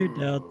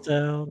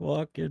downtown,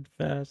 walking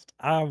fast.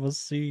 I'm a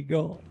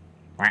seagull.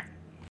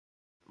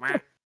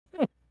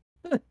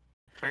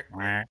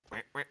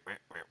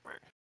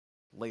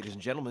 Ladies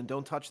and gentlemen,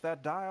 don't touch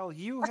that dial.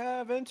 You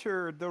have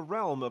entered the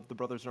realm of the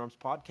Brothers in Arms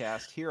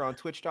podcast here on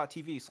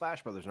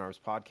twitch.tv/Brothers in Arms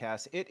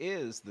podcast. It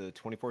is the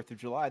 24th of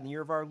July in the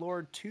year of our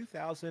Lord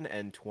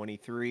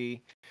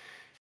 2023.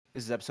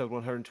 This is episode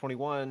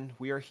 121.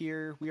 We are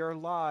here, we are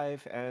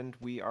live, and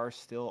we are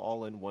still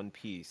all in one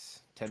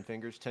piece. 10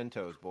 fingers, 10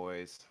 toes,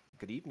 boys.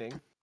 Good evening.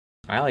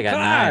 I only got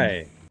 9.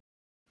 Hi!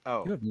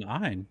 Oh, You have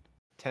 9.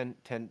 10,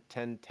 10,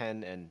 10,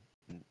 10, and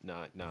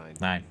 9.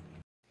 9.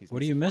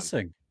 What are you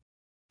missing?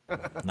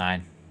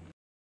 9.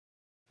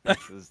 He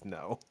says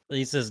no.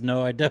 He says,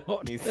 no, I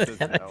don't. He says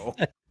no.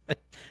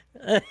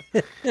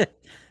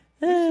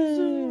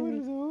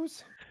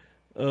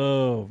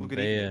 Oh, Well, good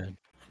man.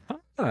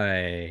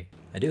 Hi.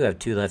 I do have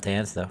 2 left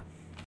hands, though.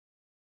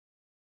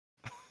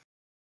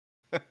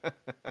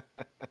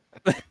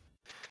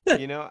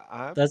 You know,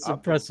 That's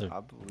impressive.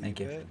 I believe Thank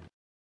you. it.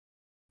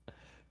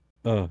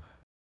 Oh.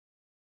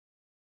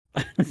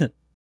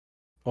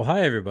 Well,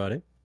 hi,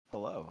 everybody.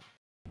 Hello.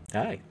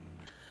 Hi.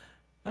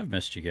 I've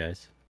missed you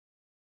guys.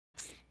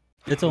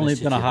 It's only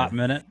Missed you been a too, hot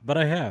man. minute, but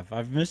I have.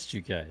 I've missed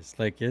you guys.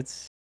 Like,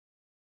 it's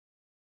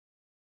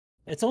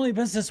only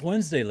been since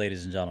Wednesday,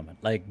 ladies and gentlemen.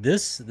 Like,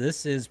 this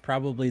is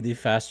probably the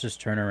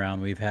fastest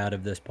turnaround we've had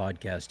of this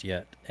podcast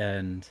yet,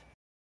 and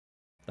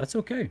that's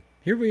okay.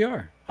 Here we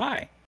are.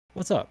 Hi.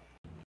 What's up?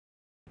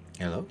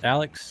 Hello.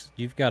 Alex,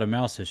 you've got a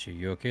mouse issue.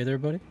 You okay there,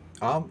 buddy?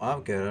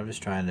 I'm good. I'm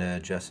just trying to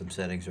adjust some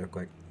settings real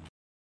quick.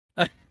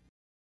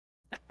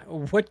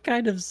 What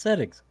kind of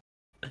settings?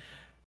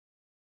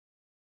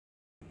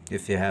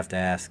 If you have to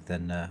ask,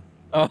 then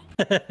Oh.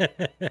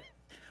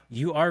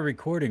 You are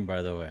recording,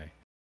 by the way.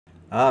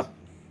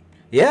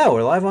 yeah,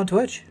 we're live on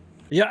Twitch.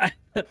 Yeah.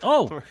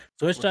 Oh, We're-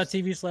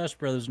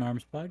 twitch.tv/Brothers in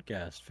Arms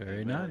podcast.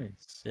 Very Amen.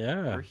 nice.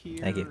 Yeah. We're here.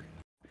 Thank you.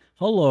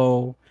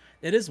 Hello.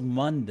 It is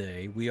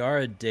Monday. We are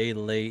a day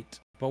late,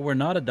 but we're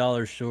not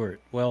 $1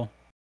 short. Well,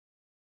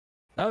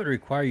 that would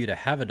require you to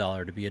have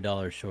 $1 to be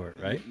 $1 short,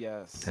 right?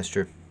 Yes. That's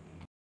true.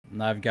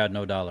 And I've got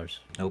no dollars.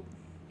 Nope.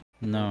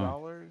 No.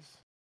 $dollars?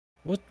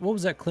 What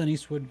was that Clint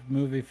Eastwood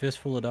movie,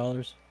 Fistful of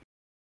Dollars?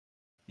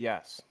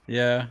 Yes.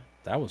 Yeah,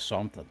 that was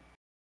something.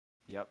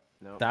 Yep.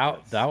 No.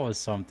 That was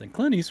something.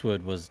 Clint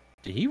Eastwood was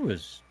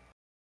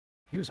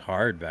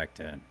hard back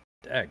then.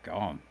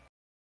 Daggone.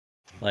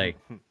 Like,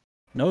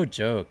 no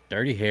joke.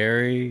 Dirty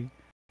Harry,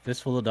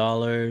 Fistful of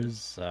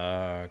Dollars.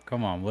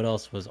 Come on, what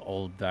else was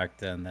old back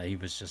then that he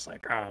was just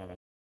like, ah.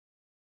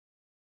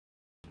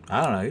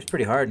 I don't know. He was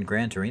pretty hard in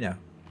Gran Torino.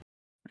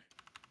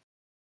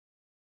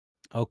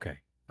 Okay,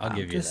 I'll I'm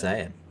give you just that.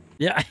 saying.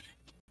 Yeah.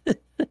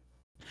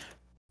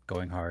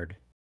 Going hard.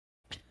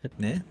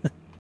 Yeah.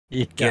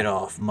 Yeah. Get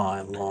off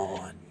my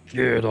lawn.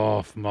 Get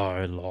off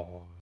my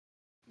lawn.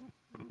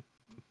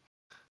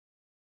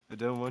 I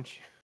don't want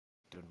you.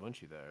 Don't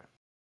want you there.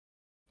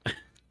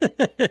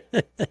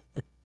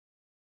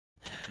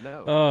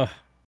 No.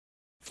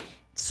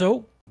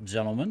 So,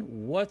 gentlemen,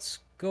 what's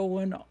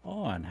going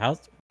on?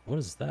 What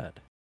is that?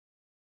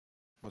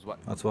 Was what?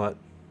 That's what.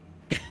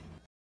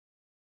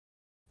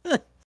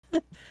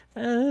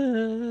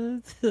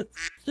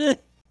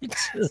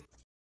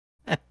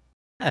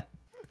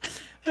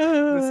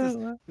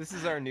 This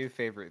is our new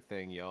favorite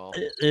thing, y'all.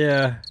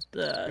 Yeah.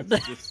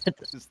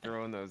 just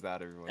throwing those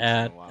out every once in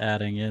a while.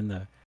 Adding in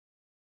the.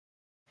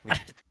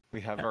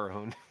 We have our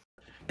own.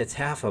 It's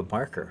half a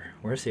marker.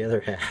 Where's the other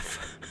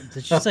half?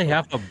 Did you say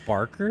half a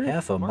barker?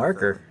 Half a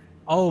marker.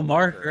 Oh,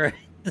 marker.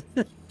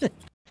 marker.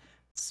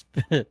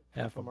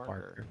 Half a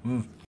marker.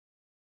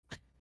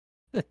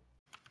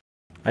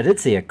 I did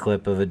see a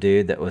clip of a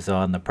dude that was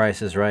on The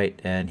Price is Right,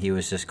 and he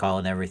was just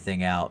calling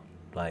everything out.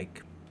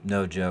 Like,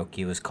 no joke,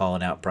 he was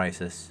calling out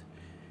prices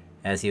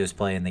as he was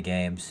playing the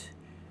games.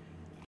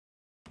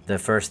 The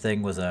first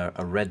thing was a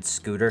red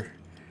scooter,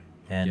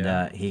 and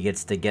Yeah. he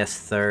gets to guess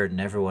third, and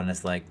everyone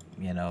is like,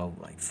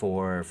 like $400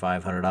 or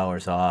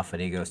 $500 off,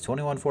 and he goes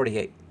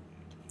 $21.48.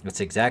 It's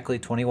exactly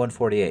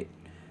 $21.48.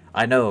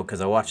 I know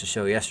because I watched the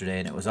show yesterday,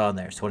 and it was on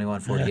there. It's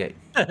 $21.48.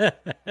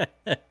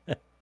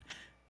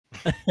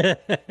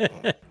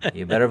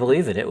 You better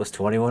believe it. It was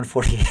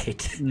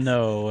 $21.48.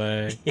 No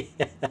way.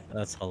 Yeah.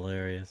 That's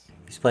hilarious.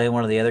 He's playing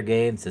one of the other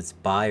games. It's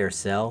buy or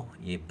sell.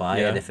 You buy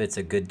Yeah. it if it's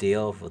a good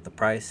deal with the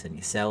price, and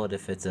you sell it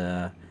if it's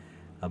a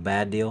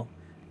bad deal.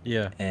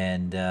 Yeah.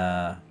 And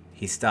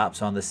he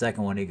stops on the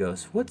second one. He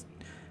goes,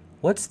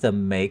 "What's the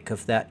make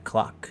of that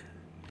clock?"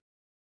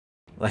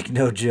 Like,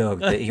 no joke.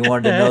 That he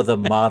wanted to know the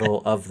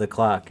model of the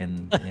clock,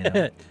 and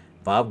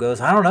Bob goes,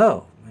 "I don't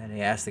know." And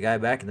he asked the guy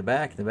back in the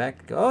back.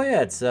 Oh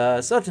yeah, it's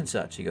such and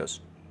such. He goes,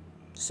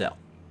 "Sell."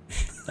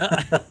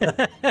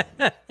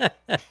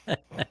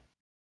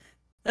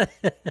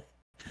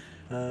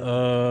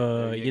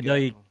 There you go.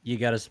 you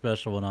got a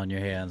special one on your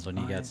hands when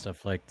you Oh, got yeah.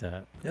 stuff like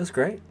that. It was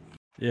great.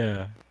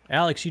 Yeah.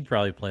 Alex, you'd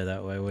probably play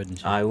that way,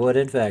 wouldn't you? I would,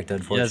 in fact, Yes,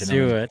 unfortunately.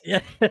 you would.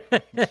 Yeah.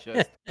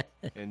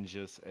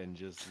 Just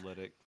let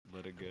it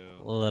go.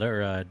 Let it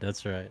ride.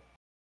 That's right.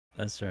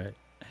 That's right.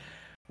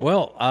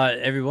 Well,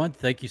 everyone,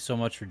 thank you so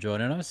much for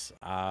joining us.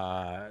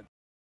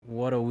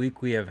 What a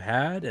week we have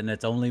had, and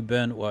it's only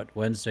been what,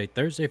 Wednesday,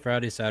 Thursday,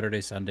 Friday, Saturday,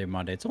 Sunday,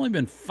 Monday. It's only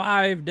been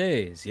 5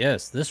 days.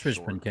 Yes, this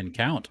Richmond Short. can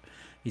count.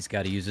 He's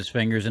got to use his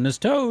fingers and his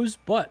toes,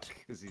 but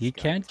Because he's he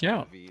got can 10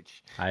 count. of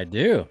each. I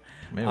do.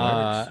 It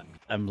works.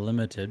 I'm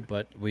limited,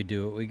 but we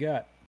do what we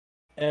got.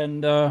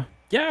 And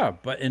yeah,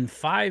 but in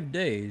 5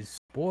 days,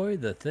 boy,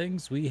 the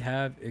things we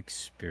have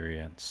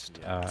experienced.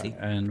 Yeah. See?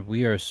 And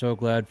we are so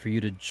glad for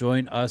you to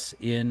join us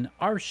in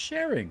our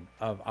sharing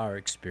of our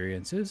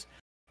experiences.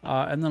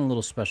 And then a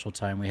little special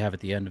time we have at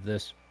the end of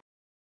this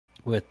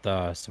with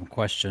some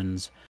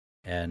questions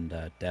and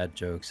dad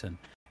jokes and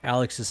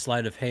Alex's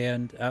sleight of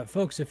hand.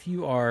 Folks, if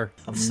you are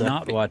I'm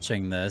not sorry.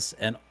 watching this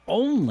and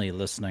only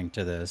listening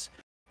to this,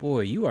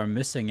 boy, you are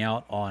missing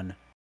out on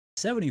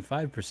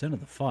 75%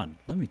 of the fun,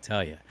 let me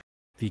tell you,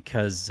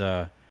 because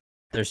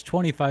there's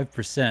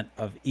 25%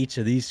 of each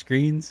of these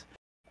screens,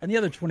 and the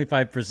other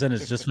 25%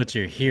 is just what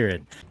you're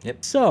hearing. Yep.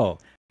 So,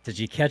 did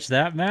you catch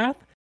that math?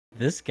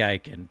 This guy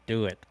can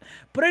do it.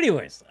 But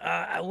anyways,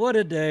 what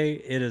a day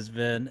it has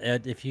been.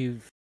 And if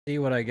you see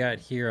what I got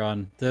here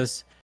on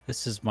this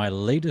is my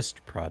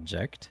latest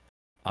project.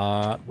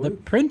 The Woo.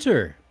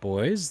 printer,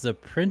 boys. The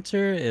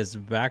printer is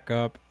back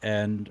up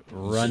and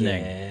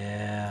running.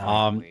 Yeah.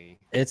 Finally.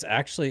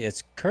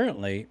 It's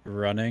currently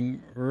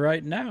running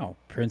right now,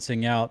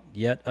 printing out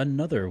yet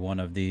another one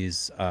of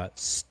these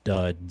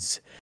studs,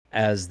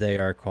 as they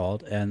are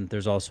called. And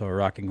there's also a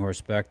rocking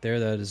horse back there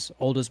that is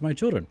old as my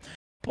children.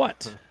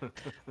 But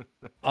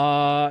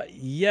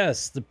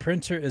yes, the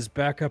printer is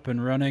back up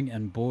and running,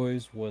 and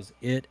boys, was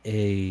it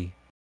a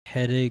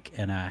headache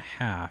and a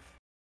half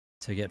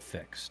to get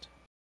fixed.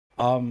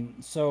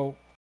 So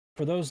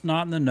for those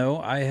not in the know,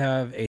 I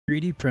have a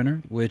 3D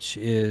printer, which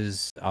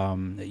is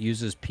it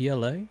uses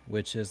PLA,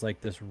 which is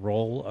like this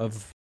roll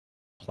of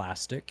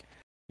plastic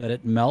that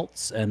it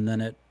melts, and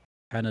then it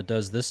kind of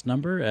does this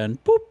number,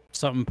 and boop,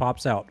 something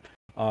pops out.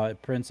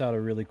 It prints out a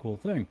really cool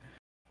thing.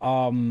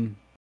 Um,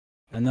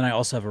 and then I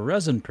also have a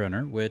resin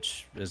printer,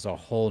 which is a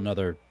whole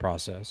nother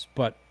process.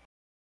 But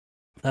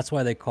that's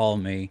why they call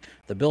me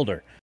the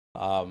builder.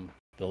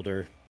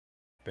 Builder,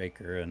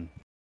 baker, and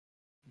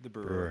The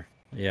brewer. brewer.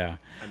 Yeah.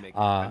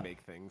 I make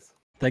things.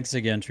 Thanks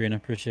again, Trina.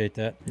 Appreciate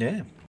that.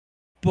 Yeah.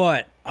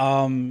 But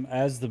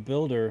as the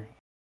builder,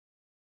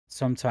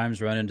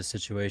 sometimes run into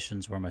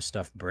situations where my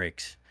stuff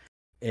breaks.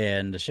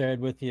 And I shared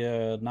with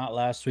you not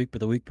last week, but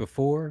the week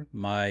before,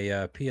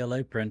 my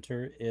PLA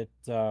printer, it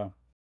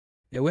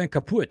went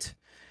kaput.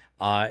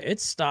 It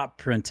stopped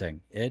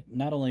printing. It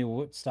not only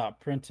would stop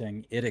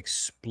printing, it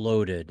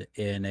exploded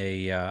in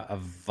a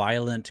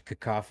violent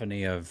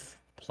cacophony of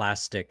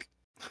plastic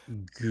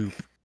goop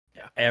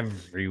Yeah.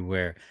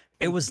 everywhere.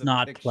 It was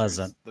not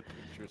pleasant. The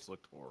pictures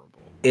looked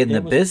horrible. In the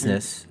It was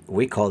business,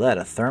 we call that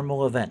a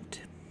thermal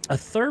event. a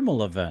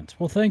thermal event.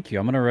 Well, thank you.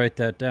 I'm going to write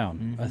that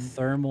down. A Mhm.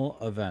 thermal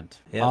event.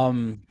 Yep.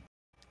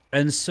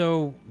 And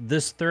so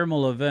this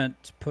thermal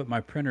event put my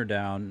printer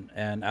down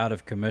and out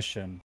of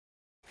commission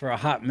for a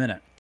hot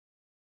minute.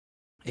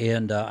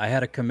 And I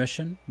had a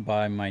commission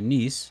by my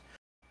niece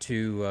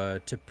to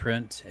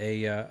print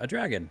a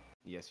dragon,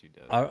 Yes, you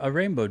did. a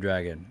rainbow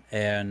dragon.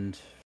 And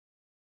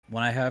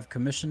when I have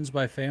commissions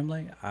by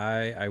family,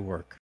 I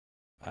work.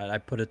 I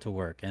put it to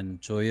work. And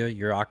Julia,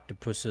 your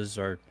octopuses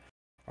are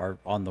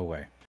on the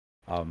way.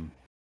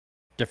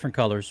 Different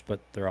colors, but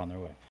they're on their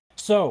way.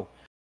 So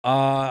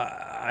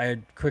I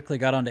quickly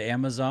got onto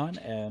Amazon,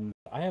 and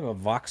I have a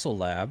Voxel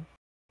Lab.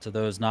 To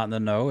those not in the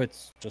know,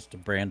 it's just a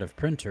brand of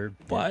printer,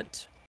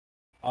 but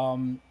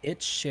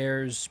it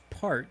shares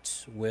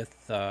parts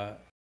with the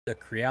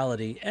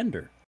Creality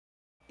Ender.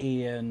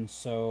 And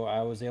so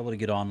I was able to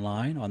get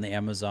online on the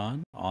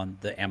Amazon,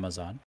 The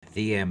Amazon.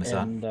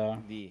 and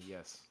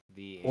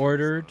The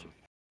ordered Amazon.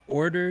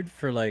 ordered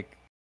for like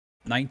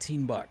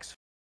 $19,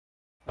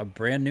 a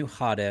brand new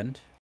hot end,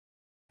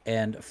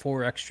 and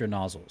 4 extra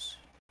nozzles.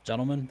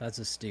 Gentlemen, that's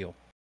a steal.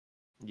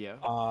 Yeah.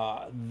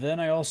 Then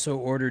I also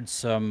ordered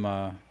some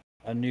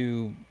a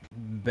new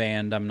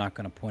band. I'm not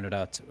going to point it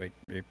out. Wait,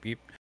 beep, beep.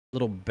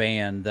 Little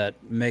band that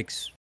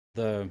makes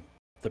the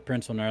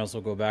pencil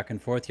nozzle go back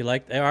and forth. You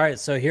like? All right.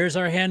 So here's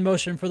our hand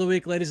motion for the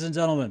week, ladies and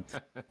gentlemen.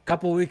 A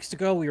couple weeks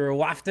ago, we were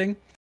wafting,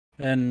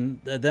 and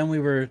then we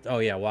were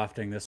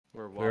wafting this.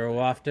 We We were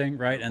wafting,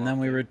 right? We're And then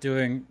we were wafting.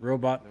 doing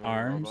robot There were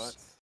arms.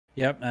 robots.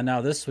 Yep. And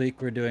now this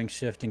week we're doing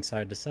shifting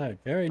side to side.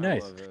 Very I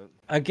nice. love it.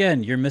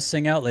 Again, you're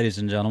missing out, ladies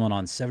and gentlemen,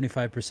 on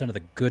 75% of the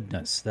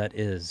goodness that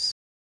is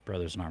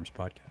Brothers in Arms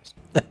podcast.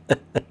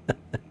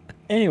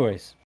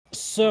 Anyways,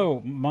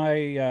 so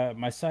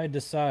my side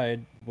to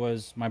side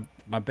was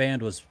my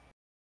band was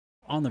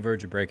on the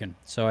verge of breaking,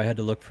 so I had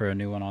to look for a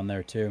new one on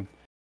there too.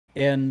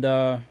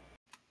 And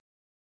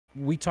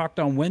we talked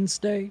on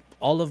Wednesday.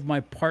 All of my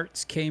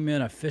parts came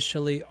in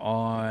officially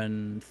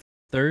on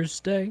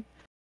Thursday,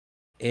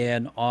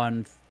 and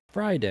on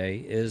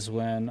Friday is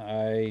when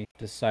I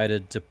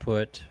decided to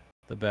put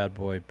the bad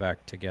boy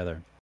back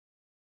together.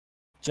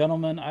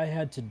 Gentlemen, I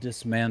had to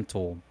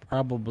dismantle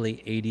probably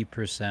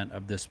 80%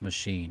 of this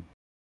machine.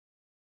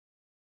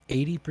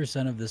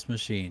 80% of this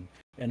machine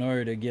in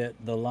order to get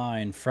the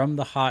line from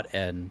the hot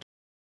end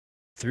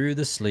through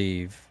the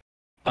sleeve,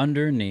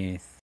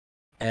 underneath,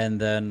 and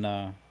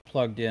then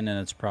plugged in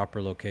its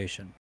proper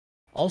location.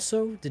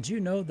 Also, did you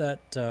know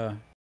that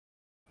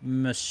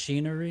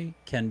machinery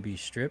can be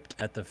stripped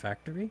at the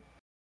factory?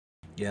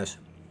 Yes.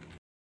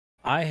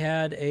 I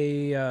had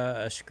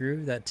a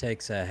screw that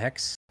takes a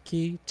hex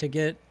key to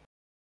get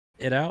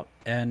it out,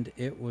 and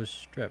it was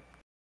stripped.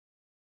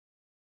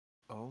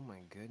 Oh my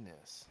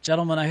goodness.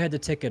 Gentlemen, I had to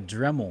take a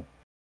Dremel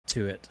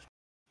to it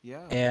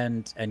Yeah.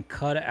 and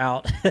cut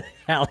out.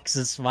 Alex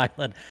is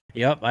smiling.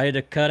 Yep, I had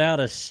to cut out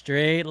a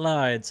straight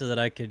line so that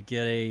I could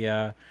get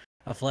a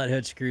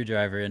flathead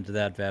screwdriver into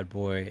that bad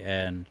boy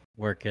and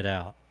work it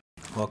out.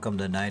 Welcome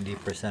to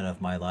 90%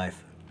 of my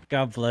life.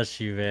 God bless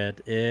you, man.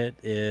 It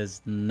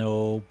is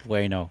no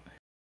bueno.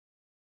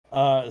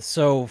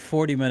 So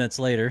 40 minutes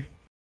later,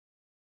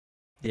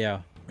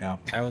 yeah, Yeah.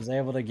 I was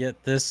able to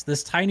get this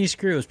tiny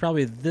screw. It was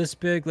probably this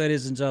big,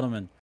 ladies and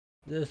gentlemen,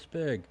 this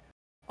big,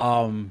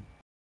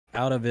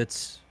 out of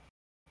its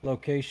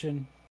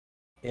location,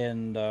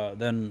 and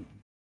then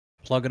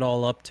plug it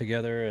all up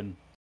together and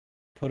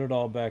put it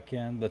all back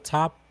in. The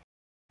top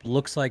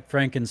looks like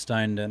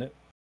Frankenstein did it.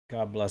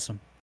 God bless him.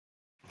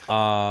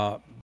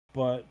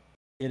 But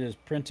it is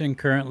printing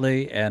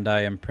currently, and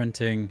I am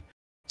printing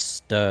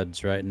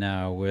studs right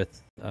now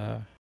with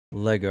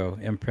Lego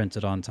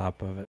imprinted on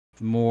top of it.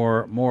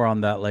 More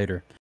on that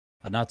later.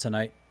 Not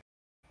tonight,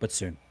 but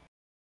soon.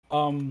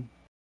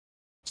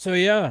 So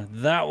yeah,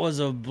 that was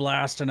a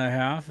blast and a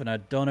half, and I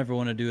don't ever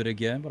want to do it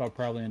again, but I'll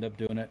probably end up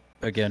doing it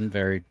again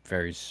very,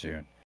 very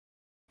soon.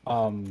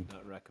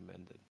 Not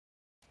recommended.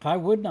 I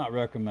would not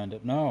recommend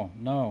it. No,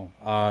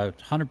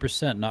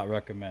 100% not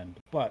recommend.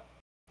 But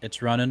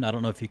it's running. I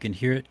don't know if you can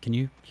hear it. Can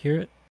you hear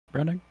it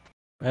running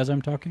as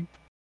I'm talking?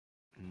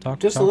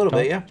 Just a little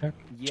bit, yeah.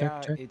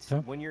 Yeah, it's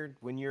talk. when you're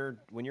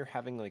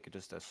having like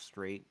just a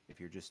straight, if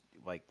you're just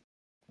like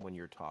when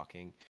you're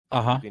talking,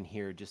 Uh-huh. you can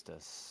hear just a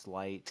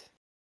slight.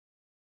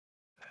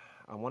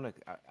 I don't want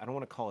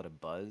to call it a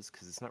buzz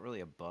because it's not really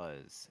a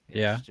buzz. It's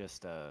Yeah.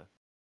 just a.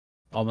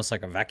 Almost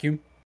like a vacuum.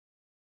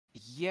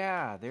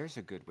 Yeah, there's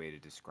a good way to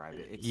describe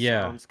it. It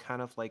Yeah. sounds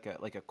kind of like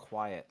a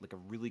quiet, like a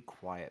really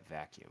quiet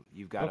vacuum.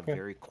 You've got a Okay.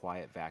 very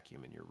quiet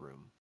vacuum in your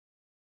room.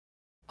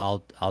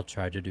 I'll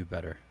try to do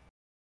better.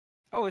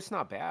 Oh, it's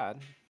not bad.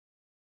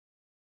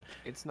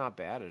 It's not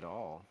bad at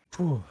all.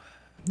 Whew.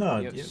 No,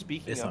 You know,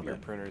 speaking it's of not your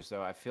bad. printers,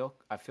 though, I feel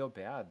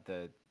bad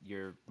that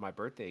my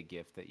birthday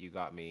gift that you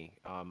got me.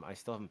 I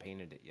still haven't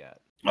painted it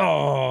yet.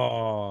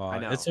 Oh, I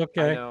know, it's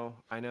okay.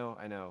 I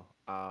know.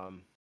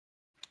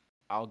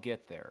 I'll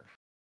get there.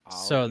 I'll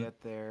So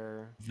get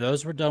there.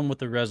 those were done with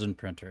the resin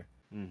printer,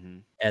 Mm-hmm.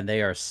 and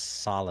they are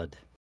solid.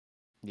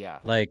 Yeah.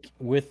 Like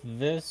with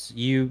this,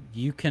 you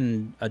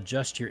can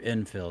adjust your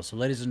infill. So,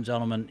 ladies and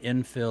gentlemen,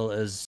 infill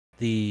is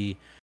the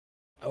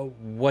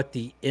what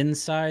the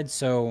inside.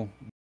 So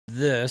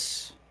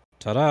this,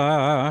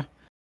 ta-da,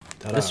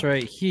 Ta-da. this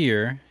right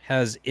here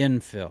has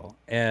infill,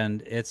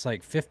 and it's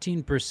like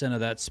 15% of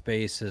that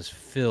space is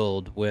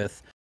filled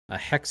with a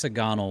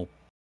hexagonal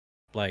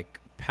like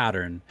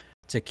pattern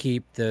to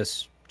keep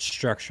this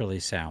structurally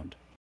sound.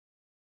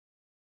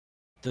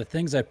 The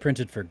things I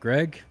printed for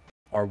Greg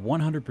are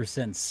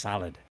 100%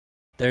 solid.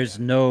 There's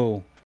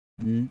no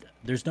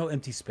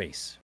empty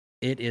space.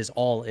 It is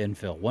all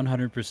infill,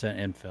 100%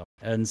 infill.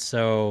 And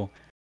so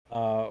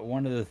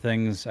one of the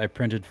things I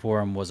printed for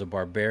him was a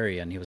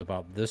barbarian. He was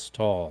about this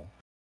tall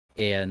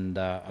and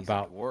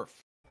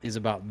he's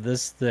about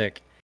this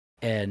thick,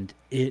 and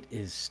it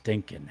is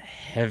stinking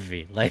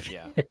heavy. Like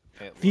Yeah.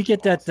 if you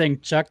get that thing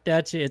chucked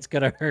at you, it's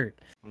gonna hurt.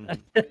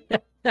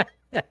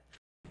 Mm-hmm.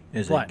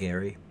 Is But- it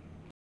Gary?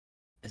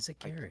 Is it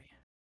Gary?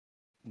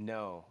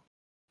 No,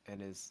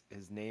 and his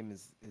name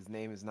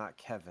is not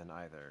Kevin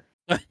either.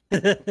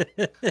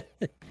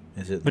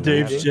 Is it My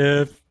name's Luigi?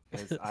 Jeff.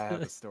 I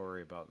have a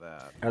story about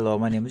that. Hello,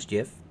 my name is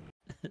Jeff.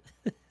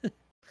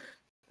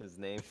 His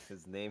name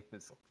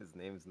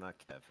is not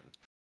Kevin.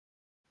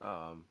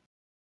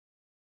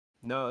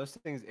 No, those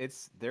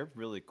things they're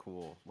really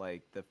cool.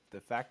 Like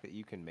the fact that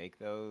you can make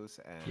those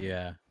and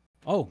Yeah.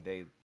 Oh,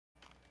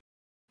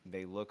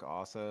 they look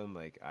awesome.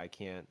 Like I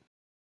can't.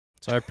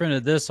 so I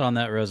printed this on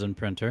that resin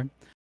printer.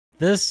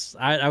 This,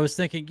 I was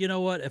thinking, you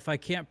know what? If I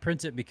can't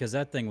print it because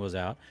that thing was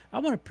out, I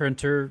want to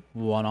printer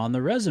one on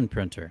the resin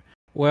printer.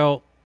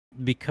 Well,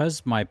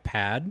 because my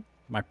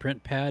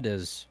print pad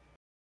is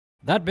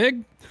that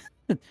big,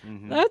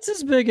 Mhm. that's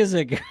as big as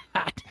it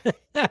got.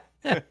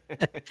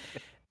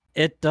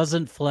 It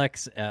doesn't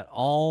flex at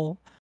all.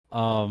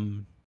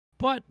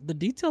 But the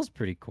detail's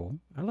pretty cool.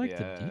 I like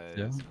the Yeah,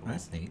 detail. it's cool.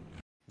 That's neat.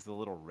 It's a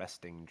little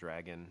resting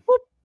dragon.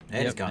 And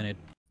it's Yep, gone. and it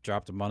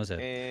dropped him on his head.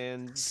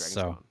 And dragon's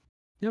So, gone.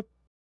 yep,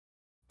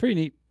 pretty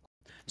neat.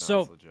 No,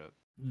 So it's legit.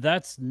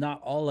 that's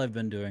not all I've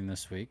been doing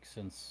this week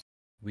since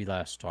we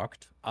last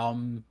talked.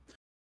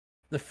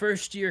 The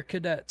first year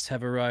cadets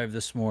have arrived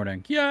this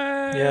morning. Yay!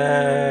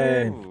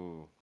 Yay!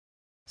 Ooh.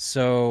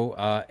 So,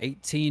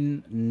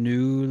 18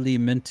 newly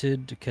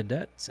minted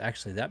cadets.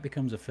 Actually, that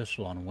becomes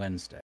official on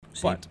Wednesday.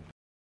 See? But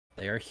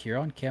they are here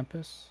on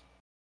campus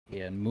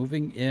and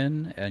moving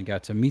in, and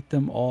got to meet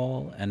them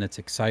all. And it's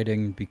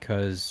exciting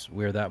because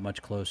we're that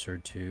much closer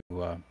to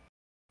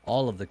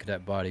all of the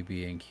cadet body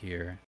being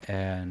here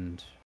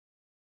and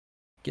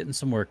getting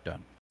some work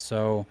done.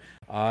 So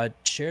I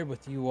shared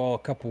with you all a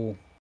couple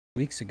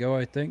weeks ago,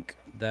 I think,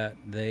 that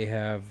they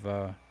have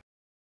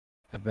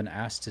been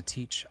asked to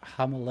teach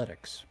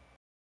homiletics,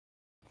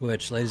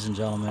 which, ladies and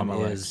gentlemen,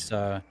 Homiletics.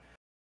 is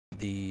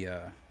the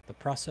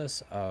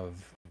process of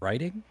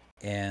writing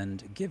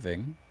and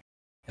giving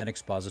an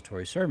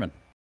expository sermon.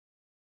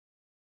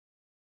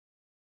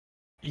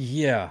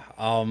 Yeah.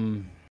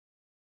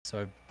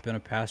 So I've been a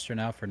pastor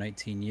now for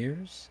 19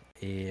 years,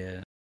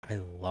 and I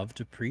love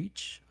to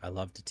preach. I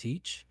love to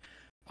teach.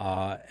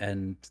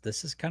 And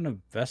this is kind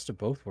of best of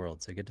both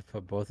worlds. I get to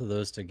put both of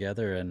those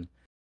together and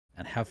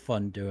have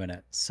fun doing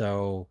it.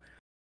 So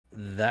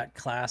that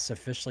class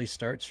officially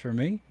starts for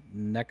me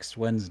next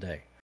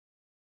Wednesday.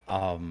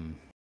 Um,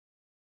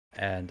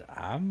 and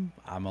I'm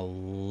a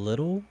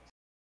little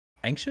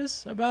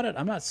anxious about it.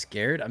 I'm not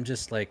scared. I'm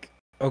just like,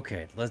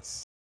 okay,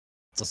 let's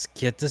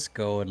get this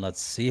going. Let's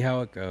see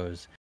how it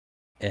goes,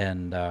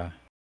 and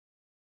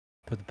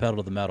put the pedal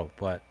to the metal.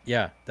 But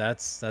yeah,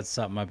 that's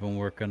something I've been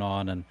working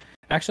on. And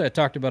actually, I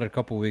talked about it a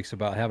couple weeks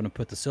about having to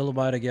put the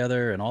syllabi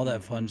together and all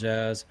that fun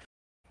jazz.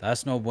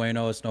 That's no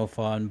bueno. It's no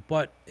fun,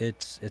 but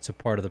it's a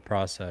part of the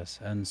process.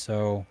 And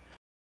so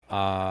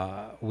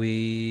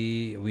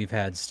we've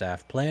had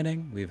staff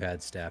planning, we've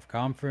had staff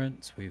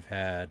conference, we've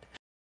had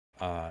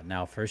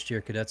now first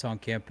year cadets on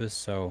campus.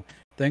 So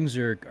things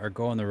are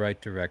going the right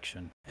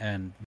direction,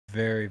 and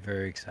very,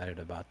 very excited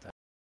about that.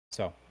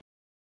 So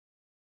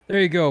there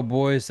you go,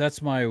 boys.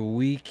 That's my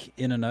week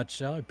in a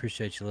nutshell. I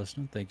appreciate you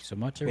listening. Thank you so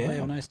much. Everybody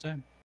have a Yeah. nice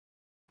time.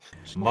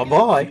 Bye See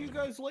bye. you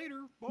guys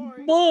later.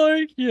 Bye.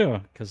 Bye. Yeah,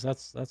 because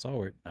that's all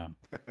we're no.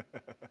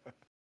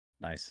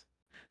 Nice.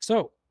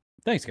 So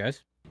thanks,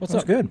 guys. What's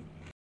That's up? good.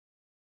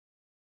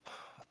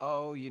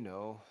 Oh,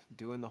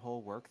 doing the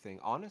whole work thing.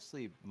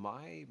 Honestly,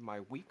 my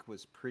week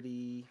was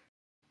pretty.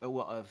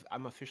 Well,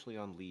 I'm officially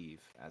on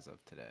leave as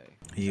of today.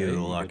 You Hey, good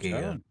lucky.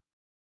 job.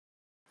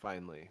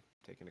 Finally,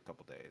 taking a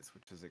couple days,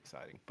 which is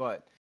exciting.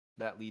 But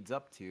that leads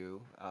up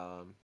to,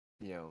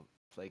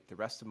 like the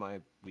rest of my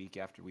week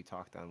after we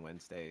talked on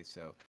Wednesday.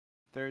 So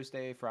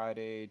Thursday,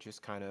 Friday,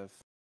 just kind of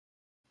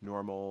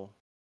normal,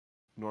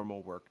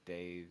 normal work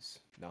days.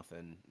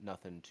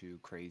 Nothing too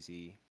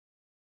crazy.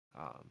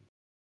 Um,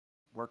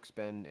 Work's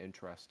been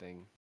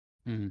interesting.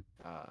 Mhm.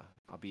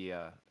 I'll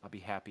be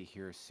happy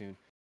here soon.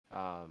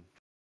 Um,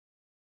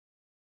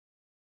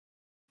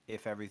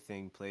 if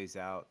everything plays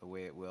out the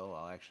way it will,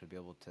 I'll actually be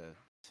able to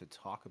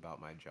talk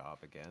about my job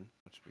again,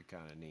 which would be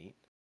kind of neat.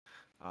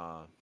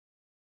 Uh,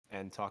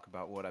 and talk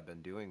about what I've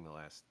been doing the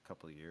last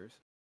couple of years.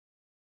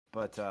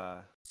 But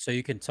So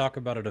you can talk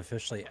about it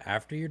officially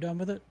after you're done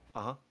with it?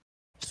 huh,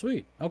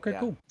 Sweet. Okay, yeah.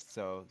 cool.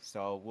 So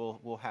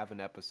we'll have an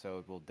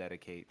episode we'll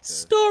dedicate to.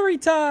 Story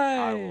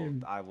I will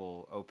time. I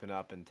will open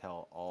up and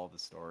tell all the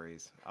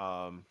stories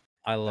I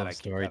that love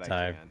story I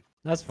time. can.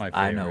 That's my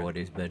I know favorite. what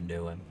he's been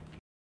doing.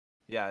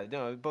 Yeah,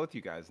 no, both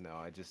you guys know.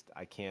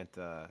 I can't.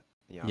 Yeah.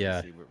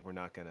 Obviously we're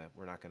not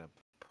gonna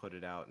put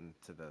it out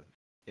into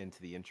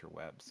the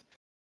interwebs.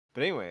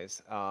 But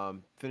anyways,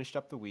 finished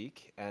up the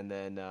week, and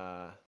then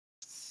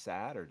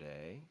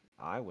Saturday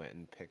I went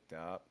and picked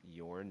up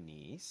your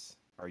niece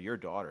or your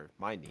daughter,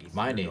 my niece,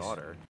 My your niece.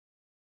 daughter,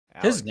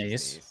 His Alex's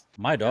niece, niece,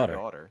 my your daughter.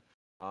 daughter,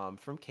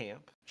 from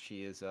camp.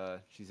 She's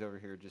over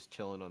here just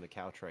chilling on the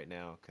couch right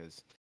now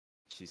because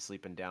she's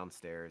sleeping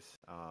downstairs.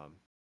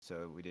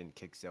 So we didn't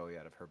kick Zoe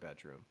out of her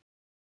bedroom.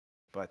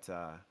 But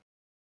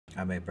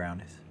I made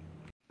brownies.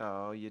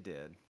 oh, you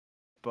did.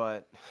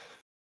 But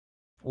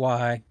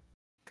Why?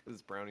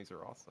 because brownies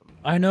are awesome.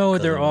 I know 'Cause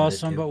I they're wanted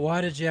awesome, to. but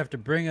why did you have to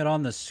bring it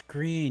on the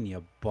screen,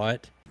 you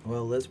butt?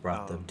 Well, Liz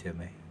brought them Um, to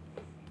me.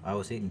 I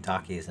was eating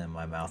Takis and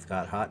my mouth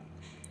got hot,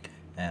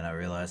 and I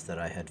realized that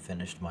I had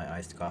finished my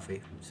iced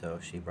coffee, so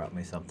she brought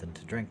me something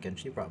to drink, and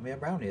she brought me a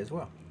brownie as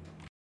well.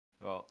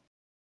 well,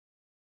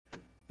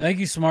 Thank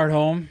you, smart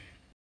home.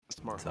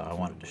 smart So home I for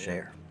wanted the to win.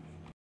 share.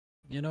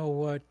 You know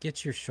what?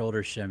 Get your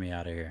shoulder shimmy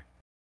out of here.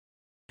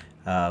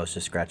 I was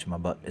just scratching my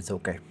butt. It's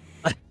okay.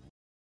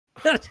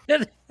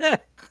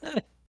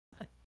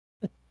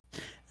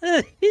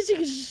 He's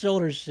a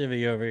shoulder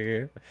shimmy over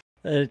here.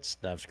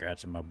 Stop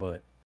scratching my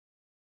butt.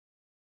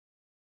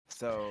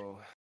 So,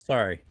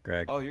 Sorry,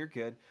 Greg. oh, you're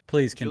good.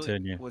 Please Julie,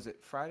 continue. was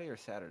it Friday or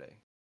Saturday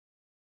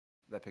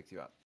that picked you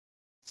up?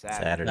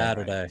 Saturday.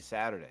 Right?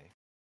 Saturday.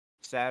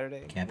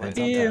 Saturday. Camp Went ends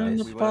on up. In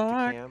the Saturdays. We went up to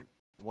park. camp.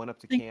 Went up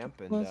to Think it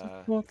camp and was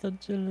the 4th of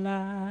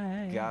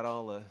July. got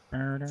all the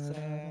Da-da-da-da.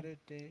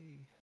 Saturday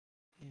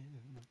in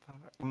the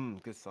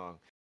park. Good song.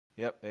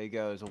 Yep, there you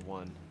go. There's a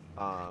one.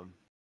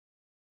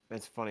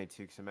 It's funny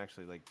too because I'm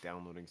actually like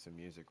downloading some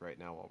music right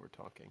now while we're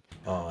talking.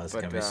 Oh, it's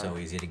But gonna be so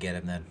easy to get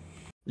him then.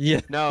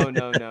 Yeah. No,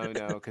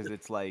 because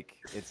it's like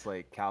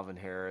Calvin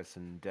Harris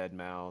and Dead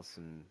Mouse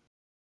and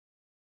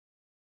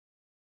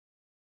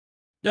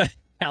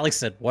Alex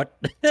said,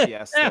 "What?"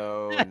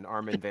 Tiesto and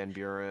Armin van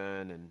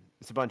Buren, and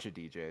it's a bunch of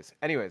DJs.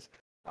 Anyways,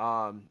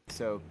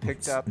 so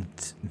picked up.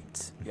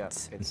 Yep,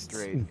 it's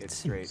straight. It's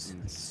straight.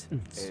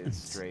 It's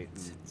straight.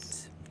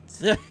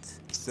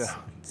 So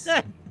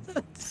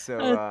so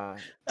I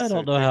so we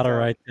don't know how picked to up.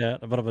 write that,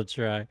 but I'm gonna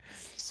try.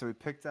 So we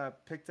picked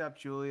up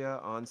Julia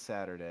on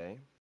Saturday,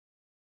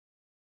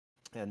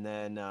 and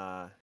then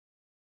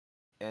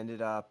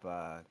ended up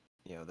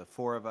the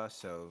four of us.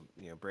 So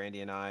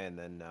Brandy and I, and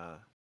then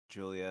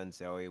Julia and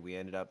Zoe. We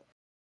ended up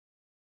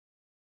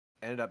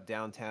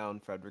downtown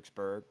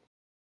Fredericksburg.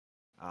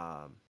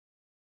 Um,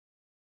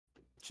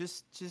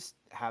 just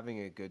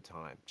having a good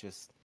time.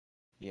 Just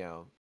you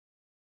know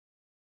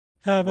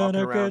Having walking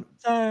a around,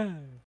 good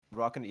time.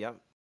 rocking. Yep.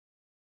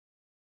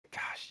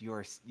 Gosh,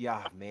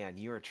 yeah, man,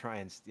 you were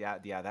trying. Yeah,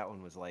 that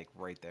one was like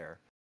right there.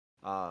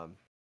 Um,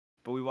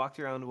 but we walked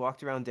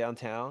around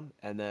downtown,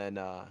 and then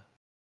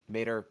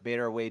made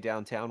our way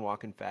downtown,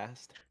 walking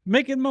fast.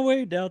 Making my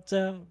way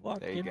downtown,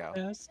 There you walking go.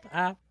 fast.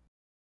 I...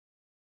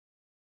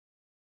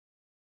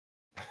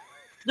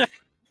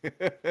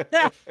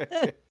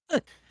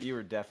 You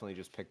were definitely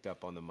just picked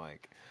up on the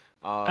mic.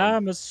 Um,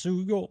 I'm a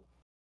seagull.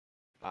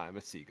 I'm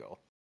a seagull.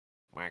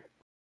 Whack.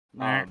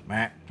 Nah. Um,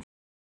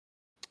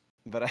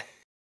 but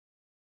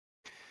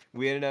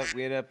we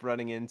ended up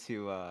running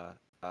into a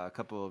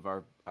couple of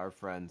our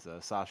friends,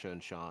 Sasha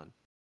and Sean.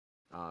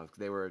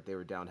 They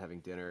were down having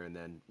dinner, and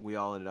then we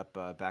all ended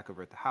up back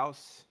over at the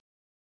house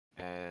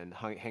and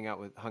hung out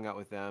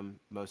with them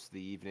most of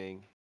the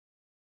evening,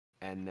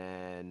 and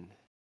then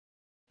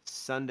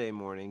Sunday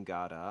morning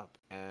got up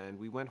and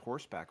we went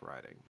horseback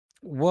riding.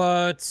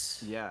 What?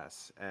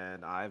 Yes,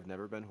 and I've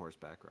never been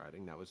horseback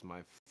riding. That was my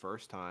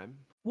first time.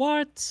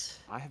 What?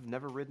 I have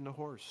never ridden a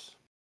horse.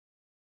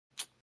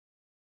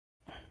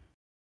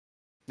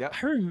 Yep.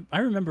 I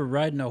remember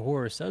riding a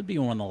horse. That would be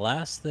one of the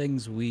last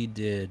things we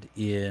did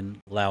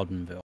in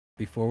Loudonville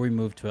before we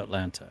moved to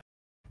Atlanta.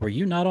 Were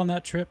you not on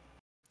that trip?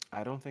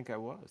 I don't think I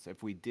was.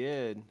 If we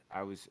did,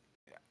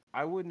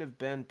 I wouldn't have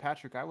been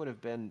Patrick. I would have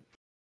been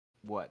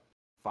what,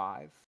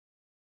 5,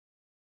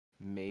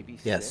 maybe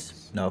Yes.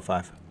 6, No,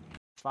 5.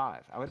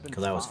 5. I would have been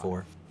Because I was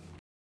 4.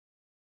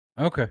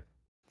 5. Okay.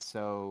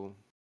 So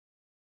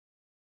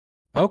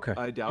Okay.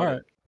 I doubt All it.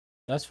 right.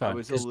 That's I fine.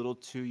 was a little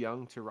too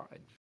young to ride.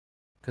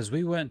 Because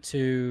we went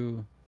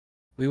to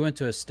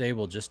a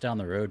stable just down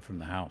the road from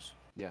the house.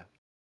 Yeah.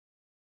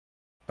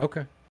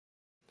 Okay.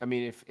 I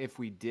mean, if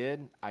we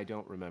did, I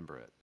don't remember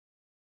it.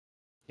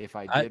 If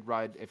I I did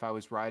ride, if I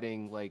was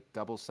riding like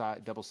double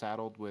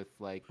saddled with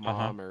like uh-huh.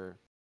 mom, or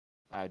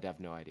I'd have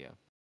no idea.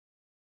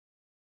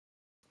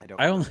 I don't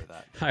I only remember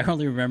that. I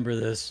only remember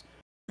this.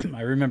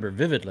 I remember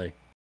vividly.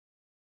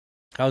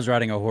 I was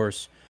riding a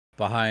horse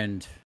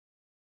behind,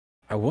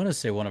 I want to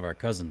say, one of our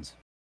cousins.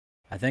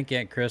 I think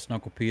Aunt Chris and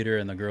Uncle Peter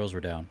and the girls were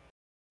down.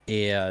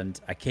 And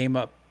I came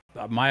up,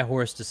 my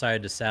horse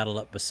decided to saddle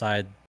up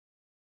beside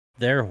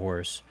their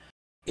horse,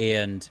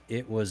 and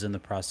it was in the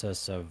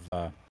process of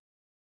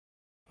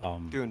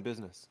Doing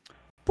business.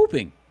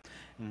 pooping.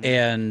 Mm-hmm.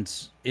 And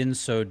in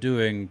so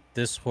doing,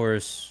 this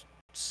horse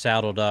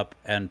saddled up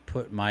and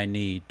put my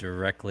knee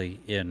directly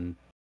in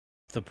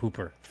the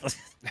pooper.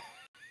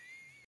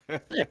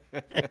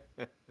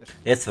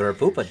 It's for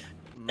pooping.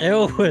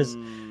 It was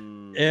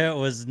Mm. it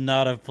was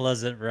not a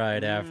pleasant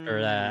ride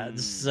after that.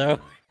 So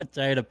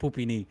Mm. I had a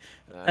poopy knee.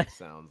 That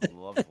sounds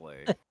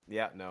lovely.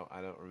 Yeah, no,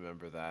 I don't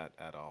remember that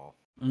at all.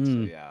 So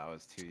Mm, yeah, I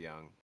was too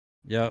young.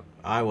 yep.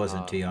 I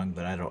wasn't Uh, too young,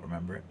 but I don't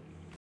remember it.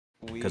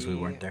 Because we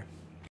we weren't there.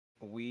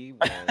 we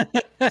went.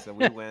 So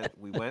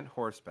we went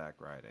horseback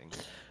riding.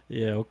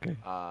 Yeah, okay.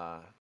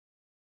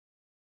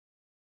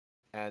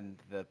 And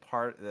the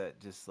part that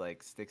just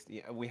like sticks,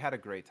 we had a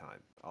great time.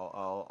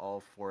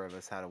 All four of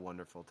us had a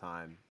wonderful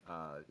time.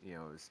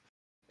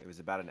 It was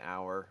about an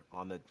hour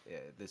on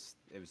this.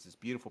 It was this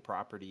beautiful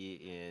property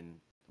in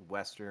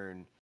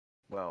western,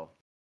 well,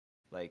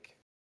 like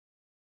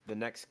the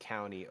next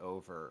county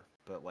over,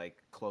 but like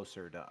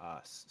closer to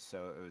us.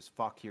 So it was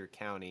Fauquier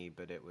County,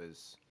 but it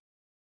was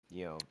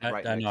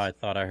right I know. I next.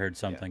 thought I heard Yeah.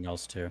 something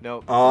else too.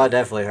 No, Oh, I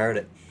definitely heard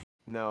it.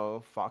 no,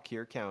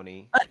 Fauquier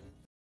County.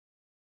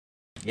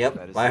 Yep,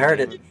 That is I the heard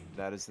name it. of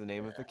that is the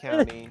name of the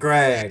county.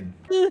 Greg.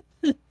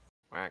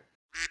 Quack.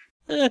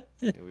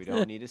 We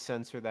don't need to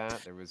censor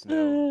that. There was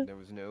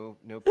no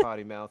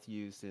potty mouth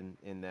used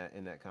in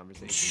that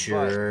conversation. But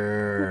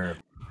Sure.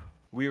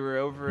 we were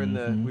over in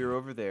the Mm-hmm. we were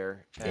over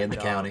there, In the and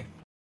county.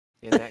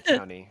 in that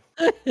county,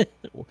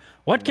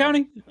 What in the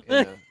county?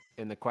 in the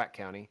in the Quack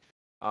County,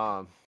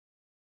 um,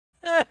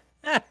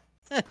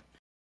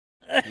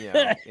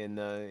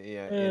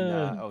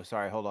 oh,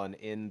 sorry, hold on,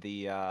 in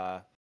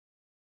the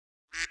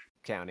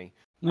county,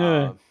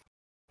 Yeah.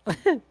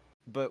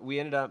 but we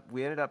ended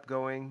up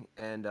going,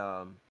 and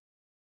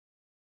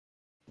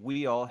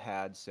we all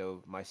had,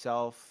 so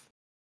myself,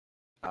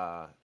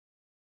 uh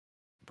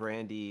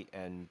Brandy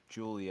and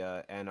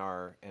Julia, and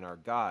our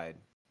guide.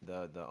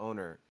 the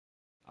owner,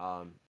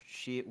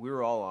 we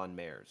were all on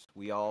mares.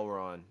 We all were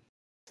on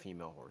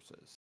female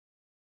horses.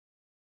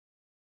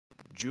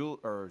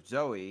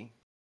 Zoe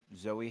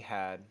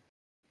had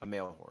a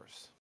male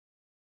horse,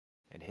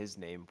 and his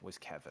name was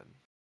Kevin.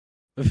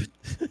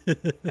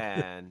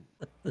 And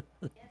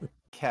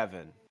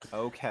Kevin,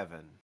 oh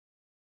Kevin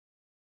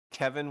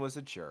was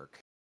a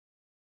jerk.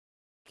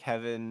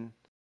 Kevin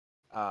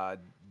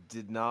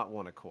did not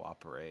want to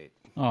cooperate.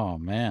 Oh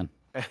man.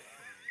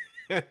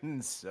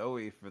 And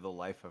Zoe, for the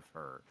life of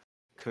her,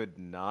 could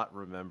not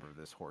remember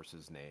this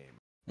horse's name.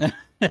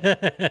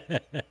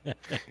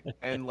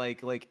 And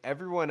like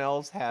everyone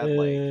else had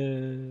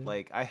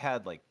like I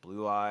had like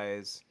Blue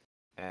Eyes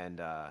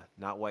and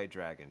not White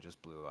Dragon,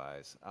 just Blue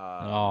Eyes.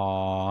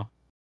 Aw.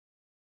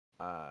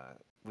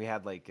 We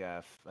had like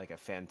a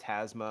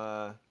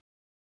Phantasma,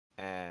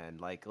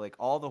 and like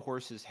all the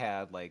horses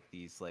had like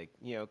these like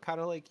kind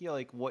of like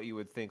like what you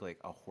would think like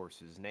a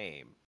horse's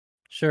name.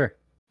 Sure.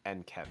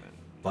 And Kevin.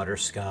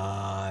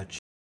 Butterscotch.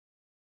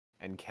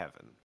 And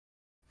Kevin.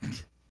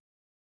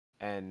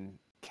 And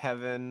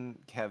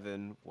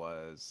Kevin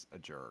was a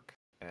jerk.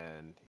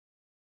 And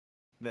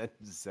then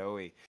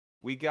Zoe,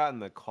 we got in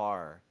the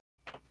car,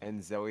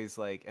 and Zoe's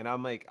like, and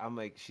I'm like,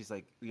 she's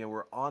like,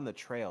 we're on the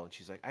trail, and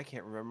she's like, I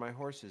can't remember my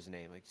horse's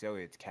name. Like,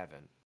 Zoe, it's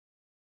Kevin.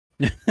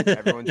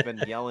 Everyone's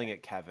been yelling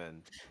at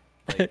Kevin.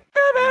 Like,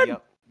 Kevin!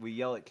 we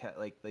yell at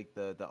like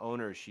the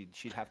owner. She'd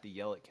have to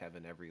yell at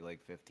Kevin every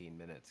like 15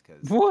 minutes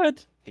because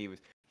What? he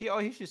would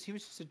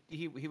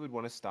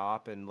want to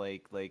stop and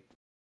like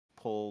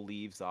pull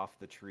leaves off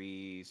the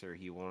trees, or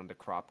he wanted to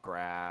crop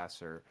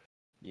grass, or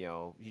he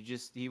was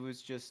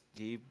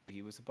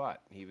a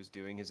butt. He was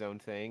doing his own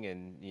thing,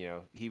 and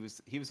he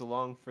was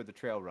along for the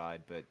trail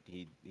ride, but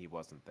he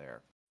wasn't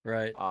there.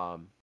 Right.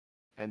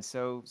 And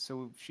so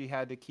she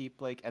had to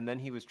keep like, and then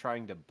he was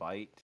trying to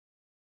bite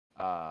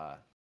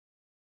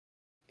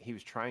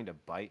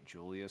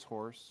Julia's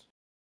horse,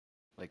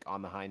 like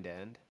on the hind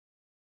end.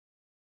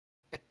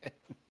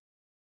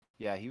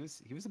 Yeah, he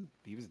was a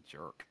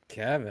jerk.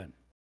 Kevin.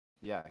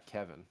 Yeah,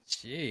 Kevin.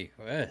 Gee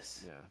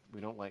whiz. Yeah, we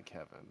don't like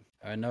Kevin.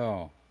 I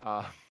know.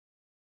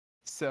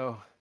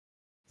 So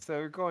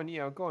we're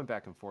going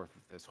back and forth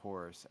with this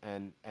horse,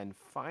 and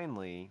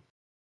finally,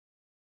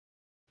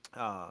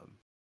 and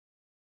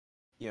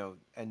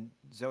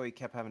Zoe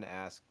kept having to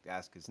ask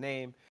his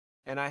name,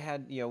 and I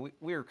had, we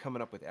were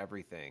coming up with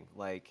everything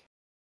like,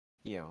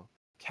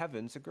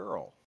 Kevin's a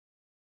girl,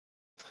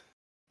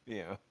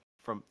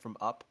 from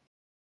Up.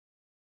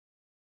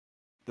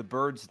 The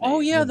bird's name. Oh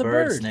yeah, the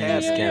bird's bird. name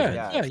is Kevin.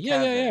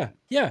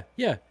 Yeah.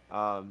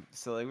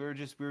 So like we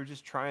were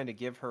just trying to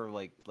give her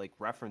like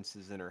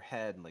references in her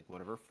head, and like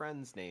one of her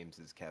friends' names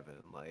is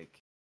Kevin.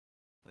 Like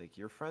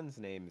your friend's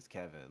name is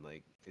Kevin.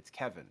 Like it's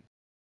Kevin.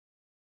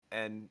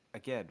 And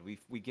again,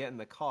 we get in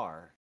the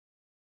car,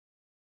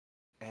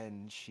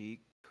 and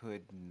she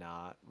could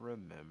not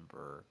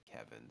remember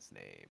Kevin's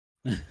name.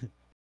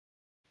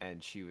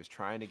 And she was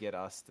trying to get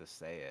us to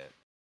say it.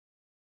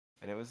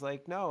 And it was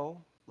like,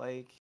 no,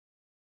 like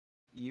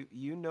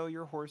you know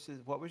your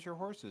horse's, what was your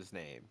horse's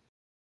name?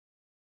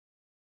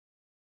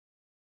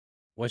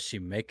 Was she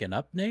making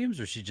up names,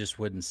 or she just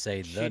wouldn't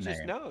say the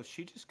name? No,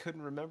 she just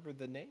couldn't remember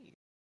the name.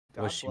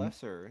 God Was she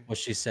bless her. Was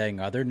she saying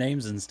other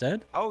names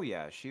instead? Oh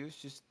yeah, she was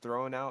just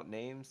throwing out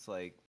names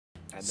like,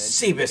 and then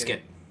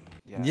Seabiscuit.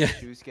 Yeah.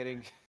 She was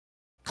getting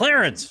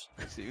Clarence.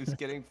 she was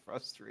getting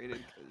frustrated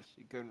because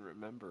she couldn't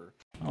remember.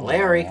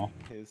 Larry. Aw.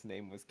 His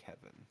name was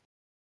Kevin.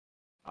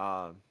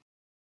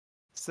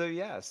 So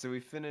yeah, so we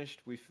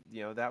finished.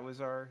 That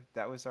was our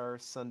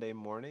Sunday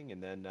morning,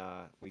 and then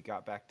we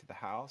got back to the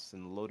house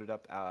and loaded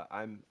up.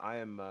 I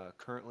am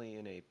currently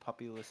in a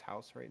puppyless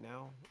house right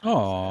now.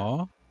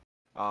 Aw.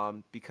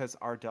 Because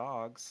our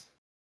dogs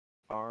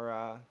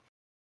are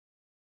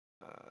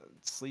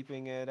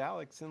sleeping at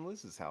Alex and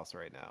Liz's house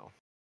right now.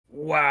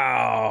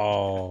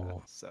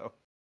 Wow. So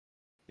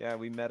yeah,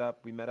 we met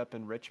up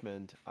in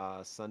Richmond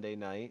Sunday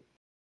night.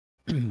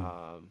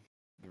 The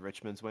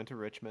Richmonds went to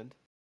Richmond,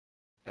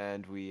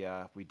 and we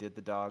did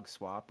the dog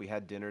swap. We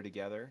had dinner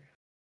together,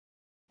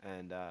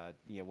 and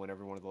went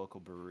over to one of the local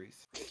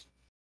breweries,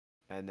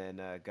 and then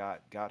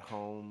got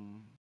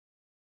home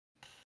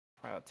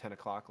probably about 10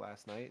 o'clock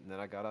last night, and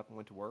then I got up and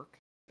went to work,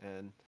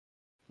 and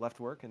left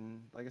work,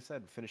 and like I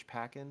said, finished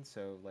packing.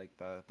 So like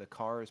the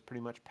car is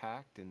pretty much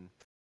packed, and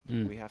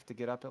we have to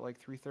get up at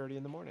like 3:30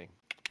 in the morning.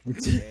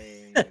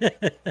 Yay!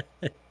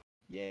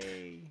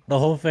 Yay! The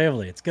whole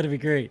family. It's gonna be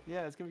great.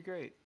 Yeah, it's gonna be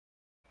great.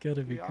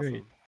 Gonna be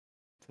great. Awesome.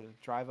 To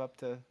drive up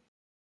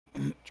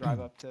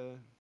to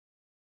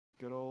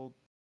good old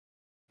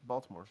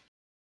Baltimore.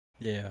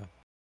 Yeah.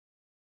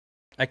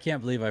 I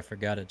can't believe I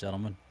forgot it,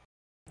 gentlemen.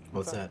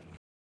 What's that?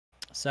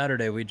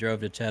 Saturday we drove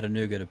to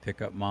Chattanooga to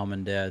pick up Mom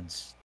and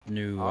Dad's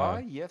new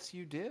Yes,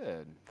 you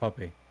did.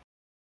 puppy.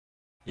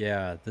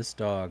 Yeah, this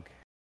dog,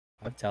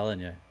 I'm telling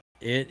you,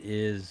 it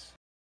is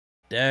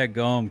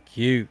daggum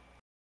cute.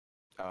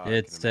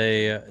 It's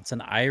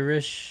an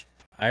Irish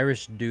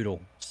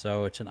doodle.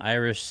 So it's an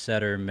Irish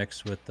setter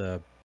mixed with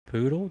a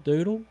poodle.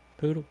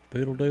 poodle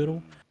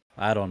doodle.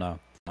 I don't know.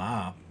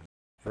 Ah.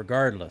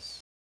 Regardless,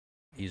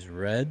 he's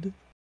red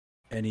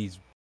and he's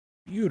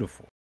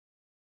beautiful.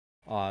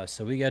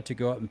 So we got to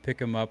go up and pick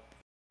him up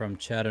from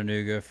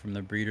Chattanooga from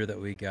the breeder that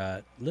we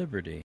got,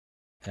 Liberty,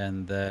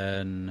 and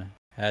then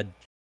had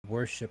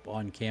worship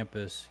on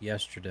campus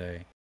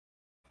yesterday.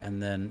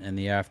 And then in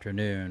the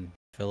afternoon,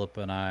 Philip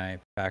and I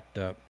packed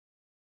up.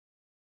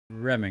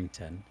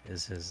 Remington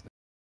is his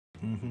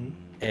Mm-hmm. name,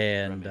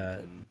 and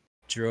Remington.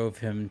 drove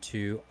him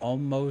to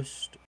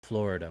almost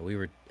Florida. We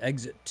were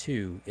exit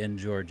 2 in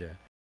Georgia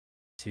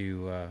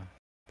to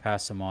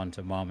pass him on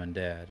to mom and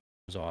dad. It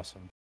was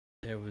awesome.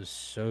 It was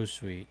so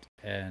sweet,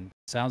 and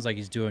sounds like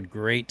he's doing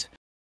great,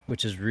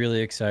 which is really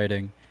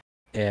exciting.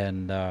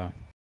 And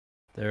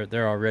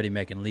they're already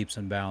making leaps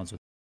and bounds with.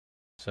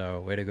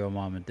 So way to go,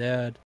 mom and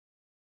dad.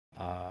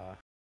 Uh,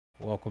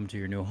 welcome to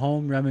your new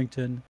home,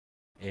 Remington.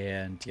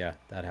 And yeah,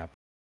 that happened.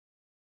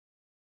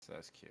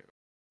 That's cute.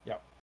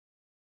 Yep.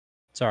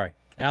 Sorry,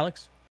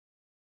 Alex.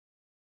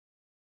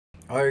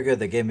 Oh, you're good.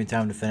 They gave me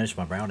time to finish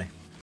my brownie.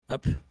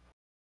 Up.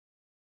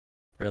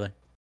 Really?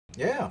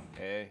 Yeah.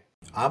 Hey.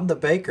 I'm the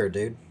baker,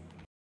 dude.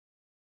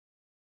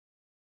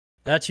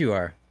 That you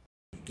are.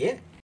 Yeah.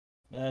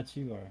 That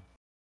you are.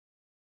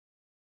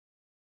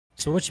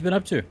 So what you been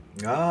up to?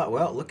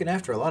 Well, looking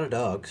after a lot of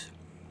dogs.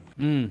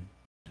 Mm.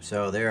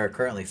 So there are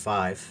currently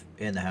 5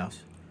 in the house.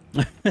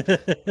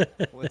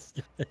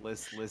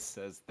 Liz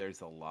says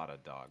there's a lot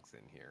of dogs in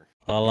here.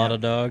 A lot Yeah.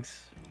 of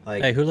dogs.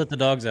 Like, Hey, who let the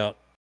dogs out?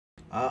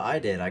 I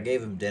did. I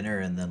gave them dinner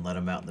and then let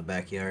them out in the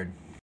backyard.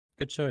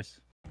 Good choice.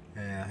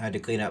 Yeah, I had to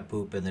clean up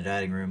poop in the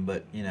dining room,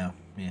 but yeah.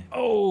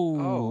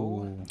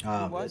 Oh.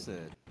 Who was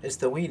it? It's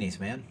the weenies,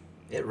 man.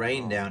 It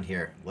rained Oh. down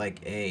here like